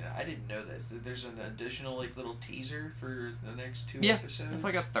have seen it. I didn't know this. That there's an additional like little teaser for the next 2 episodes. It's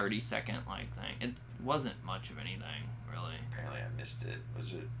like a 30-second like thing. It wasn't much of anything really. Apparently, I missed it.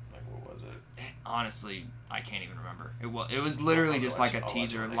 Was it? What was it? Honestly, I can't even remember. It was literally just like a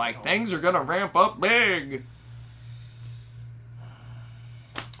teaser of like things are gonna ramp up big.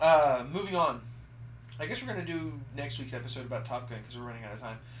 Moving on. I guess we're gonna do next week's episode about Top Gun because we're running out of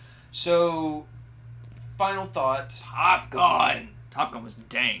time. So, final thoughts. Top Gun was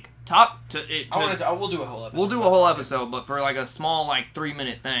dank. We'll do a whole episode. We'll do a whole episode, but for like a small like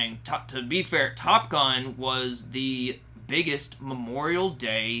 3-minute thing. To be fair, Top Gun was the biggest Memorial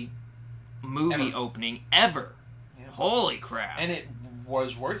Day movie opening ever. Yeah. Holy crap. And it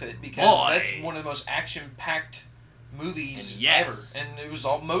was worth it because that's one of the most action-packed movies ever. And it was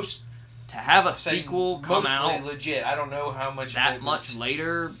almost... To have a sequel come out... legit. I don't know how much... That much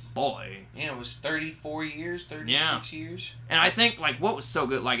later, boy. Yeah, it was 34 years, 36 years. And I think, like, what was so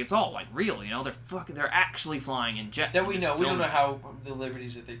good, like, it's all, like, real, you know? They're actually flying in jets. That we know. We don't know how the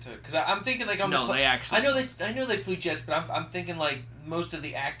liberties that they took. Because I'm thinking, like, they actually... I know they flew jets, but I'm thinking, like, most of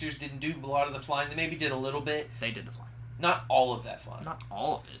the actors didn't do a lot of the flying. They maybe did a little bit. They did the flying. Not all of that flying. Not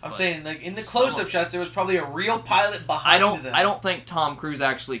all of it. I'm saying, like, in the close-up shots, there was probably a real pilot behind them. I don't think Tom Cruise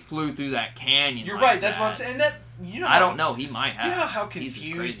actually flew through that canyon. You're right. That's what I'm saying. I don't know. He might have. You know how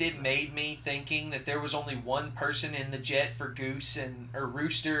confused it made me thinking that there was only one person in the jet for Goose or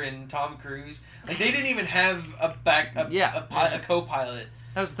Rooster and Tom Cruise. Like, they didn't even have a co-pilot.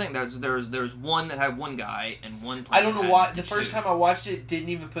 That was the thing. There was one that had one guy and one. I don't know why. The first time I watched it, didn't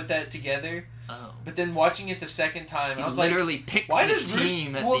even put that together. Oh. But then watching it the second time, I was literally picked why does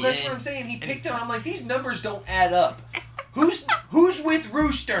team at well, that's end. What I'm saying. He picked him. I'm like, these numbers don't add up. Who's with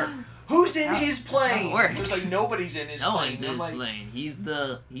Rooster? Who's in his plane? There's like nobody's in his plane. No one's in his plane. He's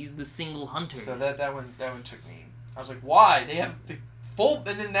the single hunter. So that one took me. I was like, why? They have full,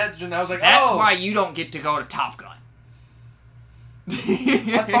 and then that's when I was like, that's why you don't get to go to Top Gun.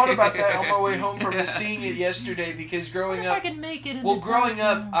 I thought about that on my way home from seeing it yesterday because growing up, I can make it. Growing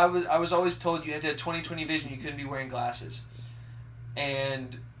up, I was always told you had to have 20/20 vision. You couldn't be wearing glasses,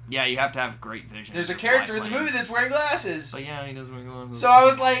 and yeah, you have to have great vision. There's a character in the movie that's wearing glasses. But yeah, he does wear glasses. So I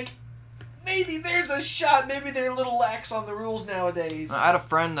was like, maybe there's a shot. Maybe they're a little lax on the rules nowadays. I had a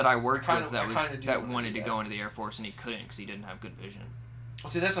friend that I worked with that wanted to go into the Air Force and he couldn't because he didn't have good vision.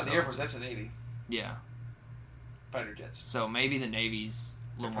 Well, see, that's not the Air Force. That's the Navy. Yeah. Fighter jets. So maybe the Navy's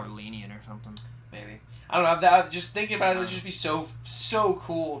a little more lenient or something. Maybe. I don't know. Just thinking about it, it would just be so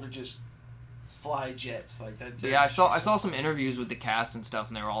cool to just fly jets like that. Yeah, I saw some interviews with the cast and stuff,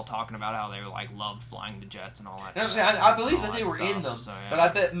 and they were all talking about how they were like loved flying the jets and all that. And I believe that they were in them, so, yeah. But I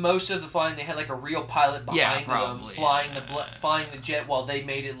bet most of the flying they had like a real pilot behind them flying the jet while they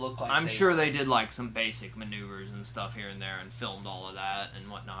made it look like. I'm sure they did like some basic maneuvers and stuff here and there and filmed all of that and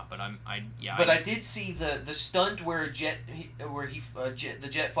whatnot. But I did see the stunt where the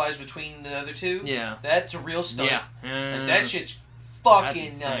jet flies between the other two. Yeah, that's a real stunt. Yeah, like, that shit's fucking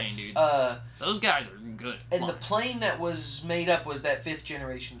insane, nuts, dude. Those guys are good. And the plane that was made up was that 5th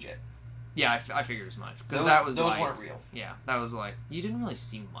generation jet. Yeah, I figured as much because those weren't real. Yeah, that was like you didn't really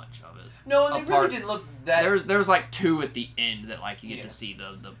see much of it. No, and they really didn't look that. There's like 2 at the end that like you get to see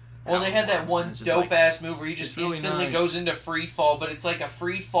the. Well, they had that one dope ass move where he just instantly goes into free fall, but it's like a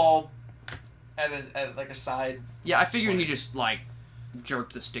free fall at like a side. Yeah, I figured he just like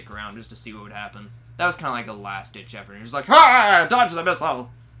jerked the stick around just to see what would happen. That was kind of like a last-ditch effort. He was like, "Ha! Dodge the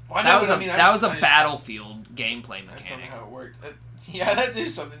missile." Well, that was a battlefield gameplay mechanic. I just don't know how it worked. Yeah, that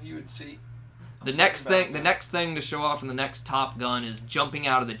is something you would see. The next thing to show off in the next Top Gun is jumping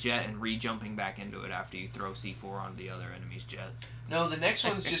out of the jet and re-jumping back into it after you throw C4 onto the other enemy's jet. No, the next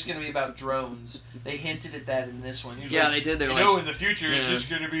one's just going to be about drones. They hinted at that in this one. Yeah, they did. They're in the future it's just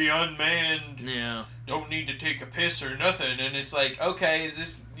going to be unmanned. Yeah. Don't need to take a piss or nothing. And it's like, okay, is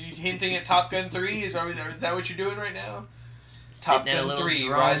this you hinting at Top Gun 3? Is that what you're doing right now? Top Gun 3,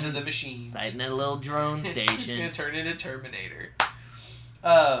 Rise of the Machines. Sitting at a little drone station. It's going to turn into Terminator.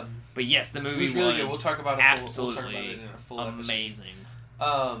 But yes, the movie was really good. We'll talk about it absolutely in a full amazing.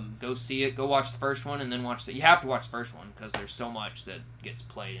 Episode. Go see it. Go watch the first one, and then watch you have to watch the first one because there's so much that gets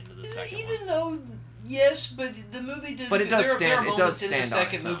played into the second one. Even though, yes, but the movie did. But it does stand. It does stand in the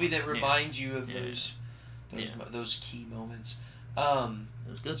second movie that remind you of those key moments. It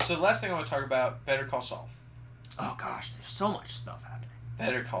was good. So the last thing I want to talk about, Better Call Saul. Oh gosh, there's so much stuff happening.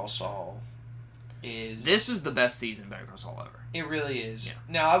 Better Call Saul is. This is the best season of Better Call Saul ever. It really is. Yeah.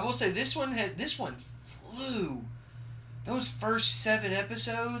 Now I will say this one flew. Those first 7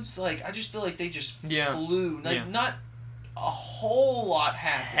 episodes, like I just feel like they just flew. Like not a whole lot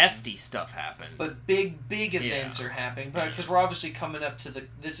happened. Hefty stuff happened. But big events are happening. Because we're obviously coming up to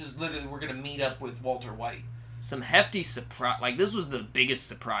this is literally we're gonna meet up with Walter White. Some hefty surprise. Like this was the biggest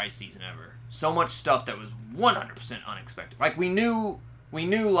surprise season ever. So much stuff that was 100% unexpected. Like we knew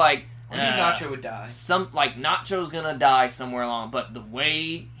like. I knew Nacho would die. Nacho's gonna die somewhere along, but the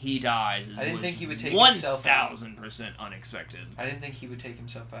way he dies I didn't think he would take himself out. 1,000% unexpected. I didn't think he would take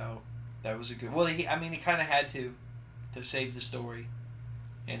himself out. That was a good. Well, he kind of had to save the story,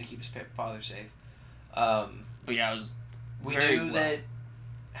 and to keep his father safe. But yeah, it was. We knew that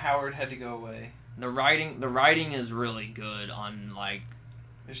Howard had to go away. The writing is really good on like.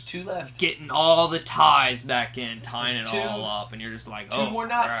 There's 2 left. Getting all the ties back in, tying it all up, and you're just like, oh, 2 more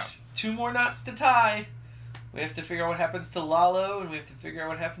knots. Crap. 2 more knots to tie. We have to figure out what happens to Lalo, and we have to figure out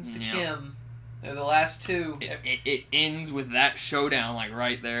what happens to Kim. They're the last 2. It ends with that showdown, like,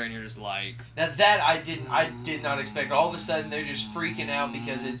 right there, and you're just like... Now that I did not expect. All of a sudden, they're just freaking out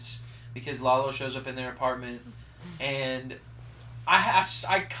because Lalo shows up in their apartment, and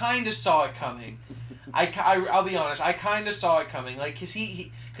I kind of saw it coming. I'll be honest, I kind of saw it coming, like,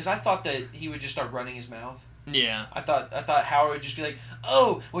 because I thought that he would just start running his mouth. Yeah. I thought Howard would just be like,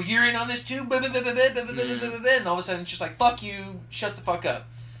 oh, well, you're in on this too, and all of a sudden it's just like, fuck you, shut the fuck up.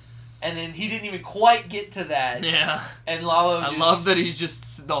 And then he didn't even quite get to that. Yeah. And Lalo I love that he's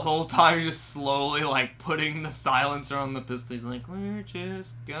just, the whole time, just slowly, like, putting the silencer on the pistol. He's like, we're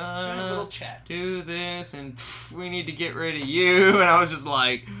just gonna a little chat. Do this, and we need to get rid of you. And I was just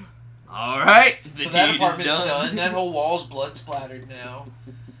like, alright. So that apartment's done. That whole wall's blood splattered now.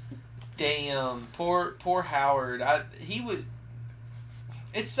 Damn. Poor Howard.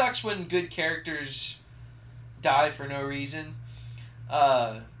 It sucks when good characters die for no reason.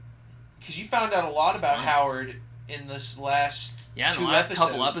 Because you found out a lot about Howard in this last in the last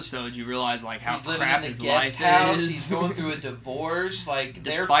couple episodes. You realize like how crap his life is. He's going through a divorce. Like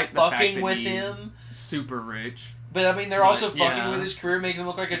they're Despite fucking with him. Super rich. But I mean, they're also fucking with his career, making him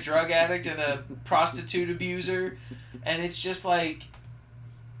look like a drug addict and a prostitute abuser. And it's just like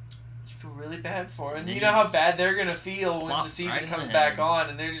you feel really bad for him. You know how bad they're gonna feel when the season comes back on,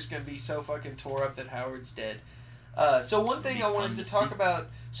 and they're just gonna be so fucking tore up that Howard's dead. So one thing I wanted to talk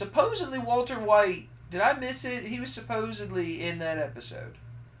about. Supposedly Walter White, did I miss it? He was supposedly in that episode.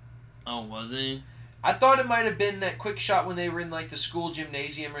 Oh, was he? I thought it might have been that quick shot when they were in like the school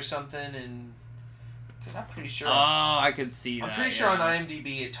gymnasium or something, and because I'm pretty sure. Oh, I could see that. I'm pretty sure on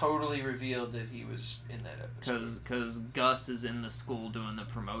IMDb it totally revealed that he was in that episode. Because Gus is in the school doing the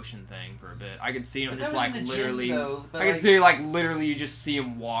promotion thing for a bit. I could see him just like literally. Gym, though, I could see like literally you just see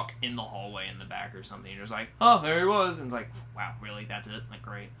him walk in the hallway in the back or something. You're just like, oh, there he was, and it's like, wow, really? That's it? Like,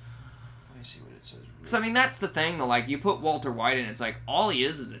 great. Let me see what it says. Because I mean, that's the thing though. Like, you put Walter White in, it's like all he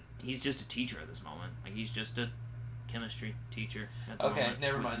is he's just a teacher at this moment. Like, he's just a chemistry teacher. Okay,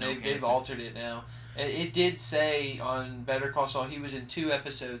 never mind. They've altered it now. It did say on Better Call Saul he was in 2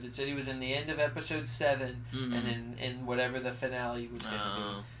 episodes. It said he was in the end of episode 7 and in whatever the finale was going to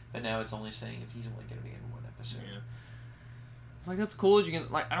be. But now it's only saying he's only going to be in 1 episode. Yeah. It's like, that's cool that you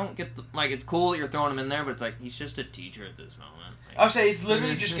can, like, I don't get like, it's cool that you're throwing him in there, but it's like, he's just a teacher at this moment. Like, I would say it's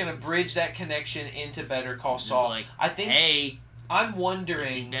literally just going to bridge that connection into Better Call Saul. Like, I think. Hey, I'm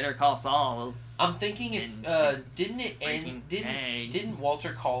wondering. Better Call Saul. I'm thinking it's. Didn't it end? Didn't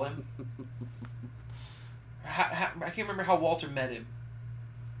Walter call him? I can't remember how Walter met him.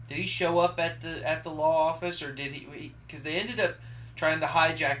 Did he show up at the law office, or did he? Because they ended up trying to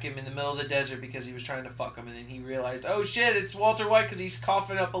hijack him in the middle of the desert because he was trying to fuck him, and then he realized, oh shit, it's Walter White because he's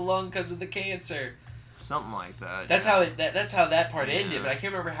coughing up a lung because of the cancer. Something like that. That's how that's how that part ended, but I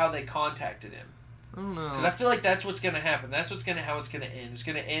can't remember how they contacted him. I don't know. Because I feel like that's what's gonna happen. That's how it's gonna end. It's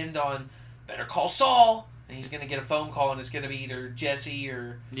gonna end on Better Call Saul. And he's going to get a phone call, and it's going to be either Jesse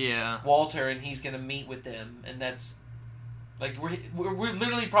or Walter, and he's going to meet with them. And that's, like, we're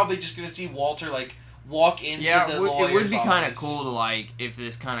literally probably just going to see Walter, like, walk into the lawyer's office. It would be kind of cool to, like, if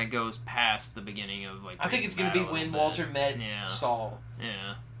this kind of goes past the beginning of, like, I think it's going to be when Walter met Saul.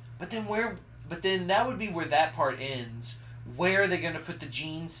 Yeah. But then that would be where that part ends. Where are they going to put the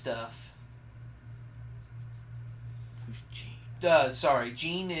Gene stuff?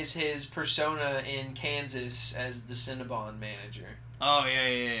 Gene is his persona in Kansas as the Cinnabon manager. Oh,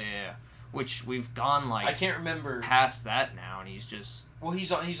 yeah. Which we've gone, like... I can't remember... ...past that now, and he's just... Well,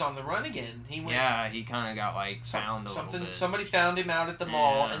 he's on the run again. He kind of got, like, found a little bit. Somebody found him out at the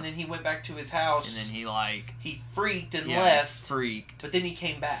mall, and then he went back to his house. And then he, like... He freaked and left. Freaked. But then he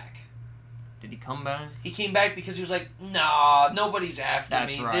came back. Did he come back? He came back because he was like, nah, nobody's after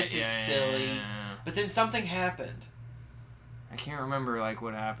me. Right. This is silly. Yeah. But then something happened. I can't remember, like,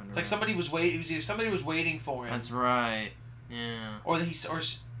 what happened. It's like somebody was waiting. Somebody was waiting for him. That's right. Yeah. Or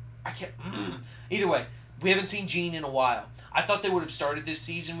I can't. Either way, we haven't seen Gene in a while. I thought they would have started this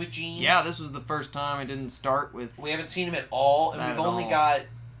season with Gene. Yeah, this was the first time it didn't start with. We haven't seen him at all, and we've only got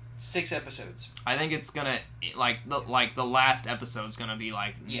 6 episodes. I think it's gonna the last episode's gonna be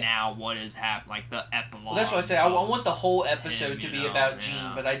like now what is happening, like the epilogue. Well, that's what I say. I want the whole episode to be about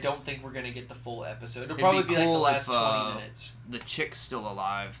Gene, but I don't think we're gonna get the full episode. It'll probably be like the last 20 minutes. The chick's still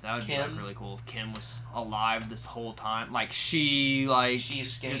alive. That would be like really cool if Kim was alive this whole time. Like she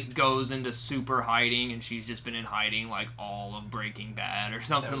escaped. Just goes into super hiding, and she's just been in hiding like all of Breaking Bad or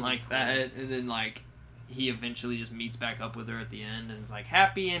something like that, and then like. he eventually just meets back up with her at the end, and it's like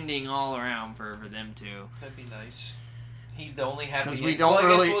happy ending all around for them two. That'd be nice. He's the only happy. Because we don't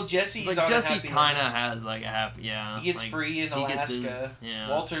really. Jesse's like on Jesse a happy kind of has like a happy. Yeah. He gets like, free in Alaska. Yeah.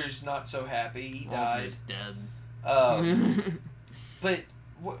 Walter's not so happy. He Walter's died. Dead. But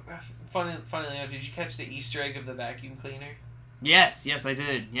funnily enough, did you catch the Easter egg of the vacuum cleaner? Yes, I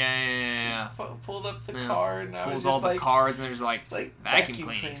did. Yeah. Pulled up the car and I was pulls just all the cars and there's like, it's like vacuum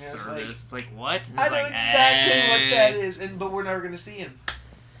cleaning service. It's like what? And I know exactly what that is. is, but we're never gonna see him.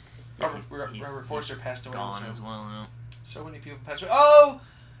 Robert Forster he's passed away. Gone as well. Yeah. So many people passed away. Oh,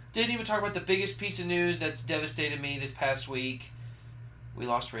 didn't even talk about the biggest piece of news that's devastated me this past week. We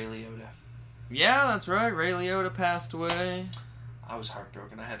lost Ray Liotta. Yeah, that's right. Ray Liotta passed away. I was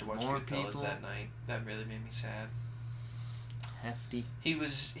heartbroken. I had to watch More Goodfellas people. that night. That really made me sad. Hefty. He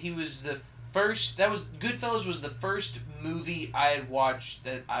was the first. Goodfellas was the first movie I had watched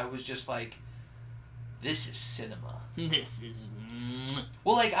that I was just like, this is cinema. This is.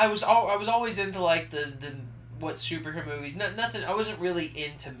 Well, like I was always into like the what superhero movies. Nothing. I wasn't really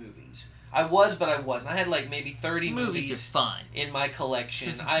into movies. I was, but I wasn't. I had like maybe 30 movies are fun in my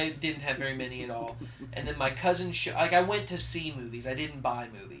collection. I didn't have very many at all. And then my cousin I went to see movies. I didn't buy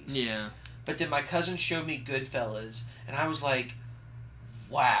movies. Yeah. But then my cousin showed me Goodfellas, and I was like,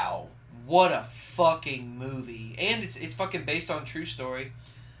 wow, what a fucking movie. And it's fucking based on true story.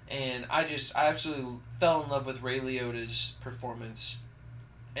 And I absolutely fell in love with Ray Liotta's performance.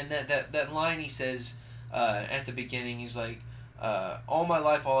 And that line he says at the beginning, he's like, all my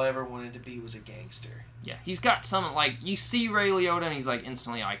life all I ever wanted to be was a gangster. Yeah, he's got some, like, you see Ray Liotta and he's, like,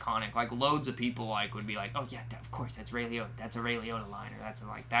 instantly iconic. Like, loads of people, like, would be like, oh, yeah, of course, that's Ray Liotta. That's a Ray Liotta line. Or that's, an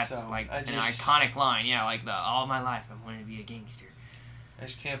iconic line. Yeah, like, all my life I wanted to be a gangster. I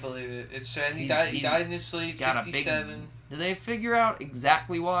just can't believe it. It's sad. He died in his sleep, 67. Did they figure out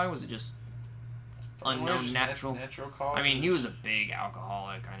exactly why? Was it just unknown natural cause? I mean, he was a big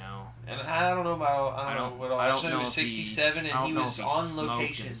alcoholic, I know. And I don't know about I don't know what all. I just know he was 67 and he was on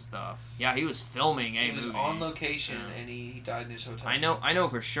location and stuff. Yeah, he was filming a movie. He was on location and he died in his hotel. I know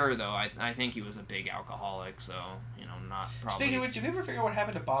for sure though. I think he was a big alcoholic, so not probably. Speaking of which, did you ever figure out what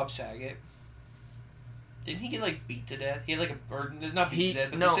happened to Bob Saget? Didn't he get like beat to death? He had like not beat to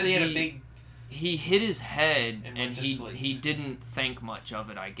death, but they said he had a big. He hit his head and he didn't think much of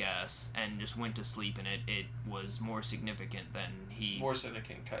it, I guess, and just went to sleep, and it was more significant than he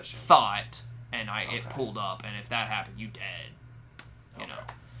concussion thought, and it pulled up, and if that happened, you dead. You know.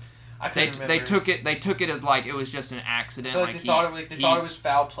 I couldn't remember. They took it as like it was just an accident. Like they thought it was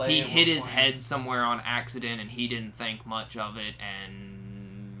foul play. He hit his head somewhere on accident, and he didn't think much of it,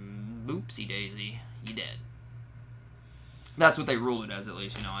 and boopsie daisy, he dead. That's what they ruled it as, at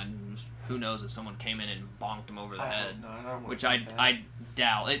least, and who knows if someone came in and bonked him over the head. Which I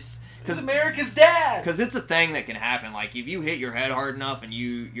doubt. It's because America's dad. Because it's a thing that can happen. Like if you hit your head hard enough and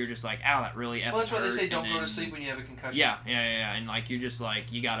you're just like, ow, that really effing hurt. Well, that's why they say don't go to sleep when you have a concussion. Yeah, and like you're just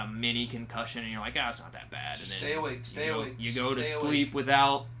like you got a mini concussion and you're like, it's not that bad. Just and then stay awake. You go to sleep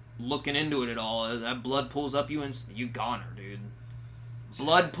without looking into it at all. That blood pulls up you and you goner, dude.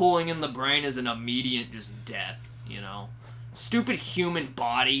 Blood pooling in the brain is an immediate just death. Stupid human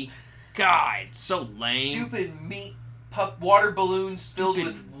body. God, so lame. Stupid meat water balloons filled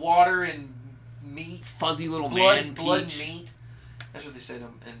with water and meat. Fuzzy little blood meat. That's what they said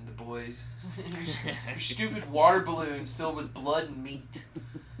in The Boys. Your stupid water balloons filled with blood and meat.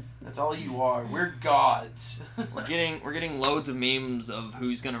 That's all you are. We're gods. We're getting loads of memes of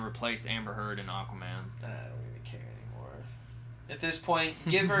who's gonna replace Amber Heard in Aquaman. I don't even care anymore. At this point,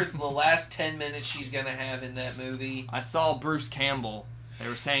 give her the last 10 minutes she's gonna have in that movie. I saw Bruce Campbell. They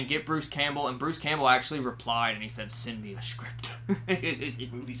were saying, get Bruce Campbell, and Bruce Campbell actually replied, and he said, send me a script.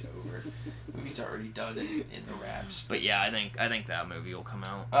 Movie's over. Movie's already done in the wraps. But yeah, I think that movie will come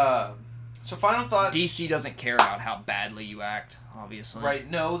out. So final thoughts. DC doesn't care about how badly you act, obviously. Right,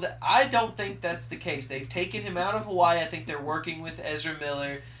 no, I don't think that's the case. They've taken him out of Hawaii. I think they're working with Ezra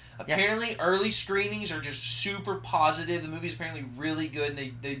Miller. Apparently, early screenings are just super positive. The movie's apparently really good,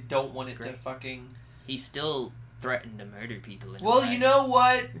 and they don't want it to fucking... He's still... threatened to murder people. Well, you know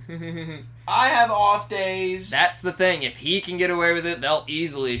what? I have off days. That's the thing. If he can get away with it, they'll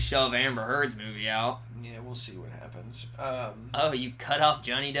easily shove Amber Heard's movie out. Yeah, we'll see what happens. You cut off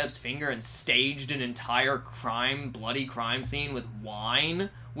Johnny Depp's finger and staged an entire bloody crime scene with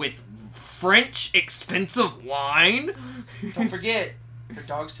wine? With French expensive wine? Don't forget, her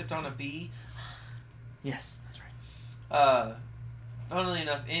dog sipped on a bee. Yes, that's right. Funnily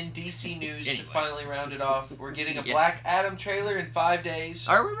enough, in DC news, to finally round it off, we're getting a Black Adam trailer in 5 days.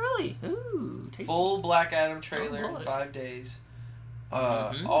 Are we really? Ooh, tasty. Full Black Adam trailer in 5 days.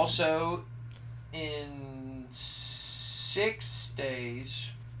 Also, in 6 days,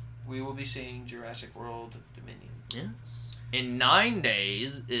 we will be seeing Jurassic World Dominion. Yes. In 9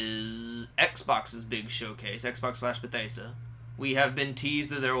 days is Xbox's big showcase, Xbox/Bethesda. We have been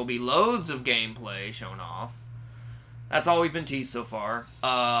teased that there will be loads of gameplay shown off. That's all we've been teased so far.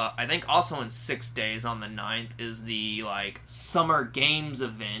 I think also in 6 days on the 9th is the, like, Summer Games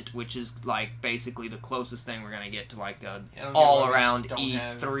event, which is, like, basically the closest thing we're going to get to, like, a all-around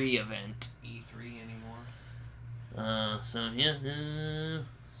E3 event. E3 anymore.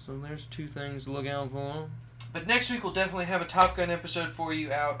 So there's 2 things to look out for. But next week we'll definitely have a Top Gun episode for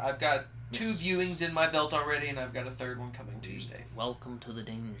you out. I've got 2 viewings in my belt already, and I've got a 3rd one coming Tuesday. Welcome to the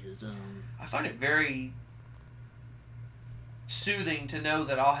danger zone. I find it very soothing to know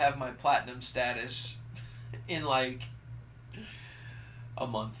that I'll have my platinum status in like a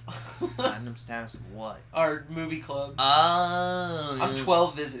month. Platinum status of what? Our movie club. Oh. I'm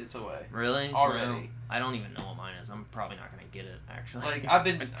 12 visits away. Really? Already. No, I don't even know what mine is. I'm probably not going to get it, actually. Like, I've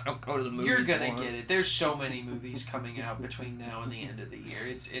been... I don't go to the movies. You're going to get it. There's so many movies coming out between now and the end of the year.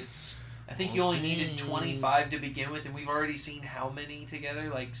 It's. I think you only needed 25 to begin with, and we've already seen how many together?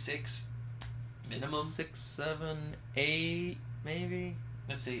 Like 6? Minimum? 6, 7, 8, maybe?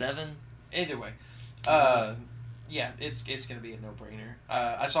 Let's see. 7? Either way. Yeah, it's going to be a no-brainer.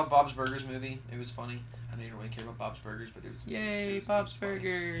 I saw Bob's Burgers movie. It was funny. I know you don't really care about Bob's Burgers, but it was... Yay, it was Bob's funny.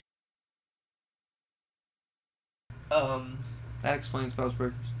 Burgers. That explains Bob's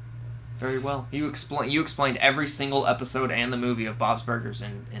Burgers very well. You explained every single episode and the movie of Bob's Burgers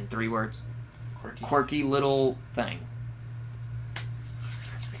in 3 words. Quirky little thing.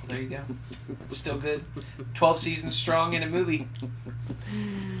 Well, there you go. It's still good. 12 seasons strong in a movie.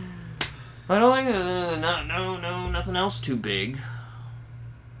 I don't think nothing else too big.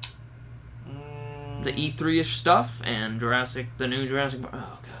 The E3-ish stuff and the new Jurassic Park.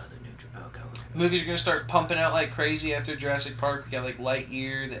 Oh god, movies are gonna start pumping out like crazy after Jurassic Park. We got like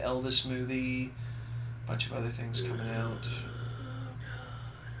Lightyear, the Elvis movie, a bunch of other things coming out.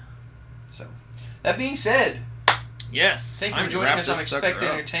 So, that being said, yes, thank you for joining us on Expect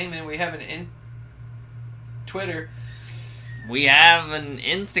Entertainment. We have an Twitter. We have an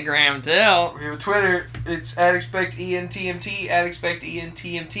Instagram too. We have a Twitter. It's @ExpectENTMT,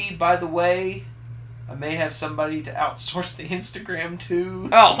 @ExpectENTMT. By the way, I may have somebody to outsource the Instagram to.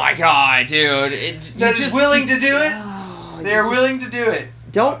 Oh my god, dude! That is willing to do it. They are willing to do it.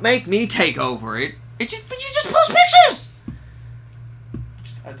 Don't make me take over it. But you just post pictures.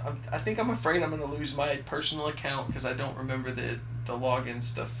 I think I'm afraid I'm going to lose my personal account because I don't remember the login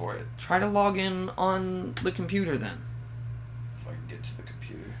stuff for it. Try to log in on the computer then. If I can get to the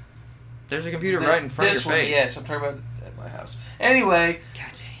computer. There's a computer right in front of your face. Yes, I'm talking about at my house. Anyway,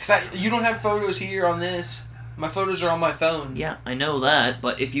 because you don't have photos here on this. My photos are on my phone. Yeah, I know that,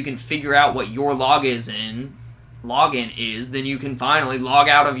 but if you can figure out what your login is, then you can finally log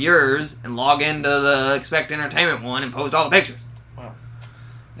out of yours and log into the Expect Entertainment one and post all the pictures. Wow.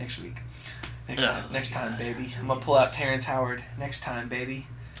 Next week. Next time, baby. I'm going to pull out Terrence Howard. Next time, baby.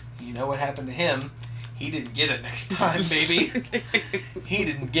 You know what happened to him. He didn't get it next time, baby. He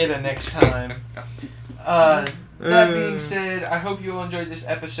didn't get it next time. That being said, I hope you all enjoyed this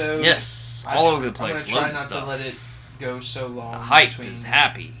episode. Yes, all over the place. I'm going to try not to let it go so long. The hype is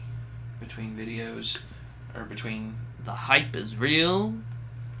happy. Between videos, or between... The hype is real.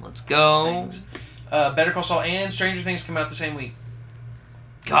 Let's go. Things. Better Call Saul and Stranger Things come out the same week.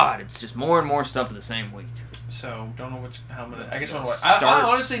 God, it's just more and more stuff the same week. So, don't know how many... I guess I'm going to watch... I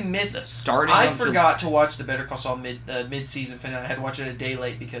honestly missed... The starting I forgot to watch the Better Call Saul mid-season finale. I had to watch it a day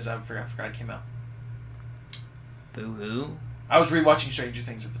late because I forgot it came out. Boo-hoo. I was rewatching Stranger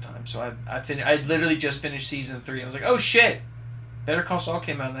Things at the time, so I literally just finished season 3. I was like, oh shit! Better Call Saul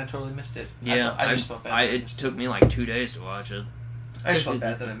came out and I totally missed it. Yeah, I just felt bad. It took me like 2 days to watch it. I just felt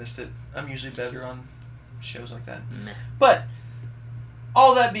bad that I missed it. I'm usually better on shows like that. Meh. But,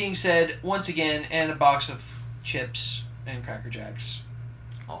 all that being said, once again, and a box of chips and Cracker Jacks.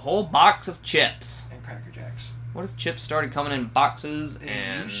 A whole box of chips. And Cracker Jacks. What if chips started coming in boxes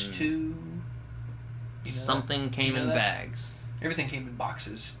They used to... Something came in bags. Everything came in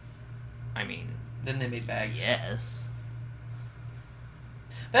boxes. I mean... Then they made bags. Yes.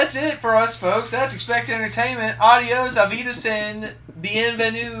 That's it for us, folks. That's Expect Entertainment. Adios, Avidasen,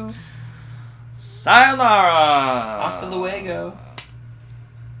 bienvenue. Sayonara. Hasta luego.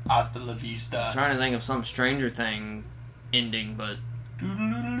 Hasta la vista. I'm trying to think of some Stranger Thing ending, but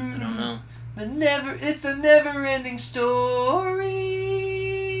I don't know. It's a never-ending story.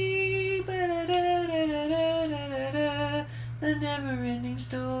 The never-ending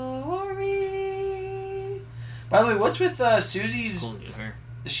story. By the way, what's with Susie's... Cool, her.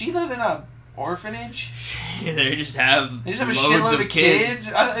 Does she live in a orphanage. They just have a loads shitload of of kids.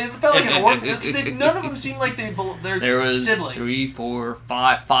 It felt like an orphanage because none of them seemed like they're there was siblings. 3, 4,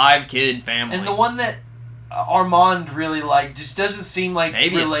 5 kid family, and the one that Armand really liked just doesn't seem like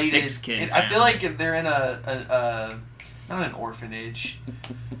maybe related. A 6 kid. I feel like they're in a not an orphanage.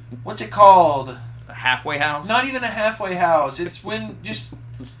 What's it called? A halfway house? Not even a halfway house. It's when just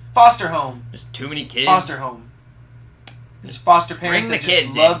foster home. Just too many kids. Foster home. There's foster parents Bring that the just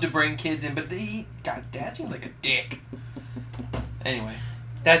kids love in. to bring kids in, but Dad seems like a dick. Anyway,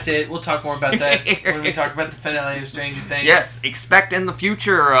 that's it. We'll talk more about that when we talk about the finale of Stranger Things. Yes, expect in the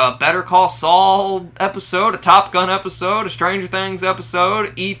future a Better Call Saul episode, a Top Gun episode, a Stranger Things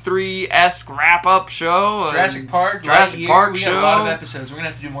episode, E3-esque wrap-up show, Jurassic Park Park we show. got a lot of episodes. We're going to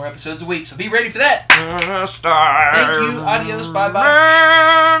have to do more episodes a week, so be ready for that. Thank Thank you. Adios.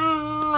 Bye-bye.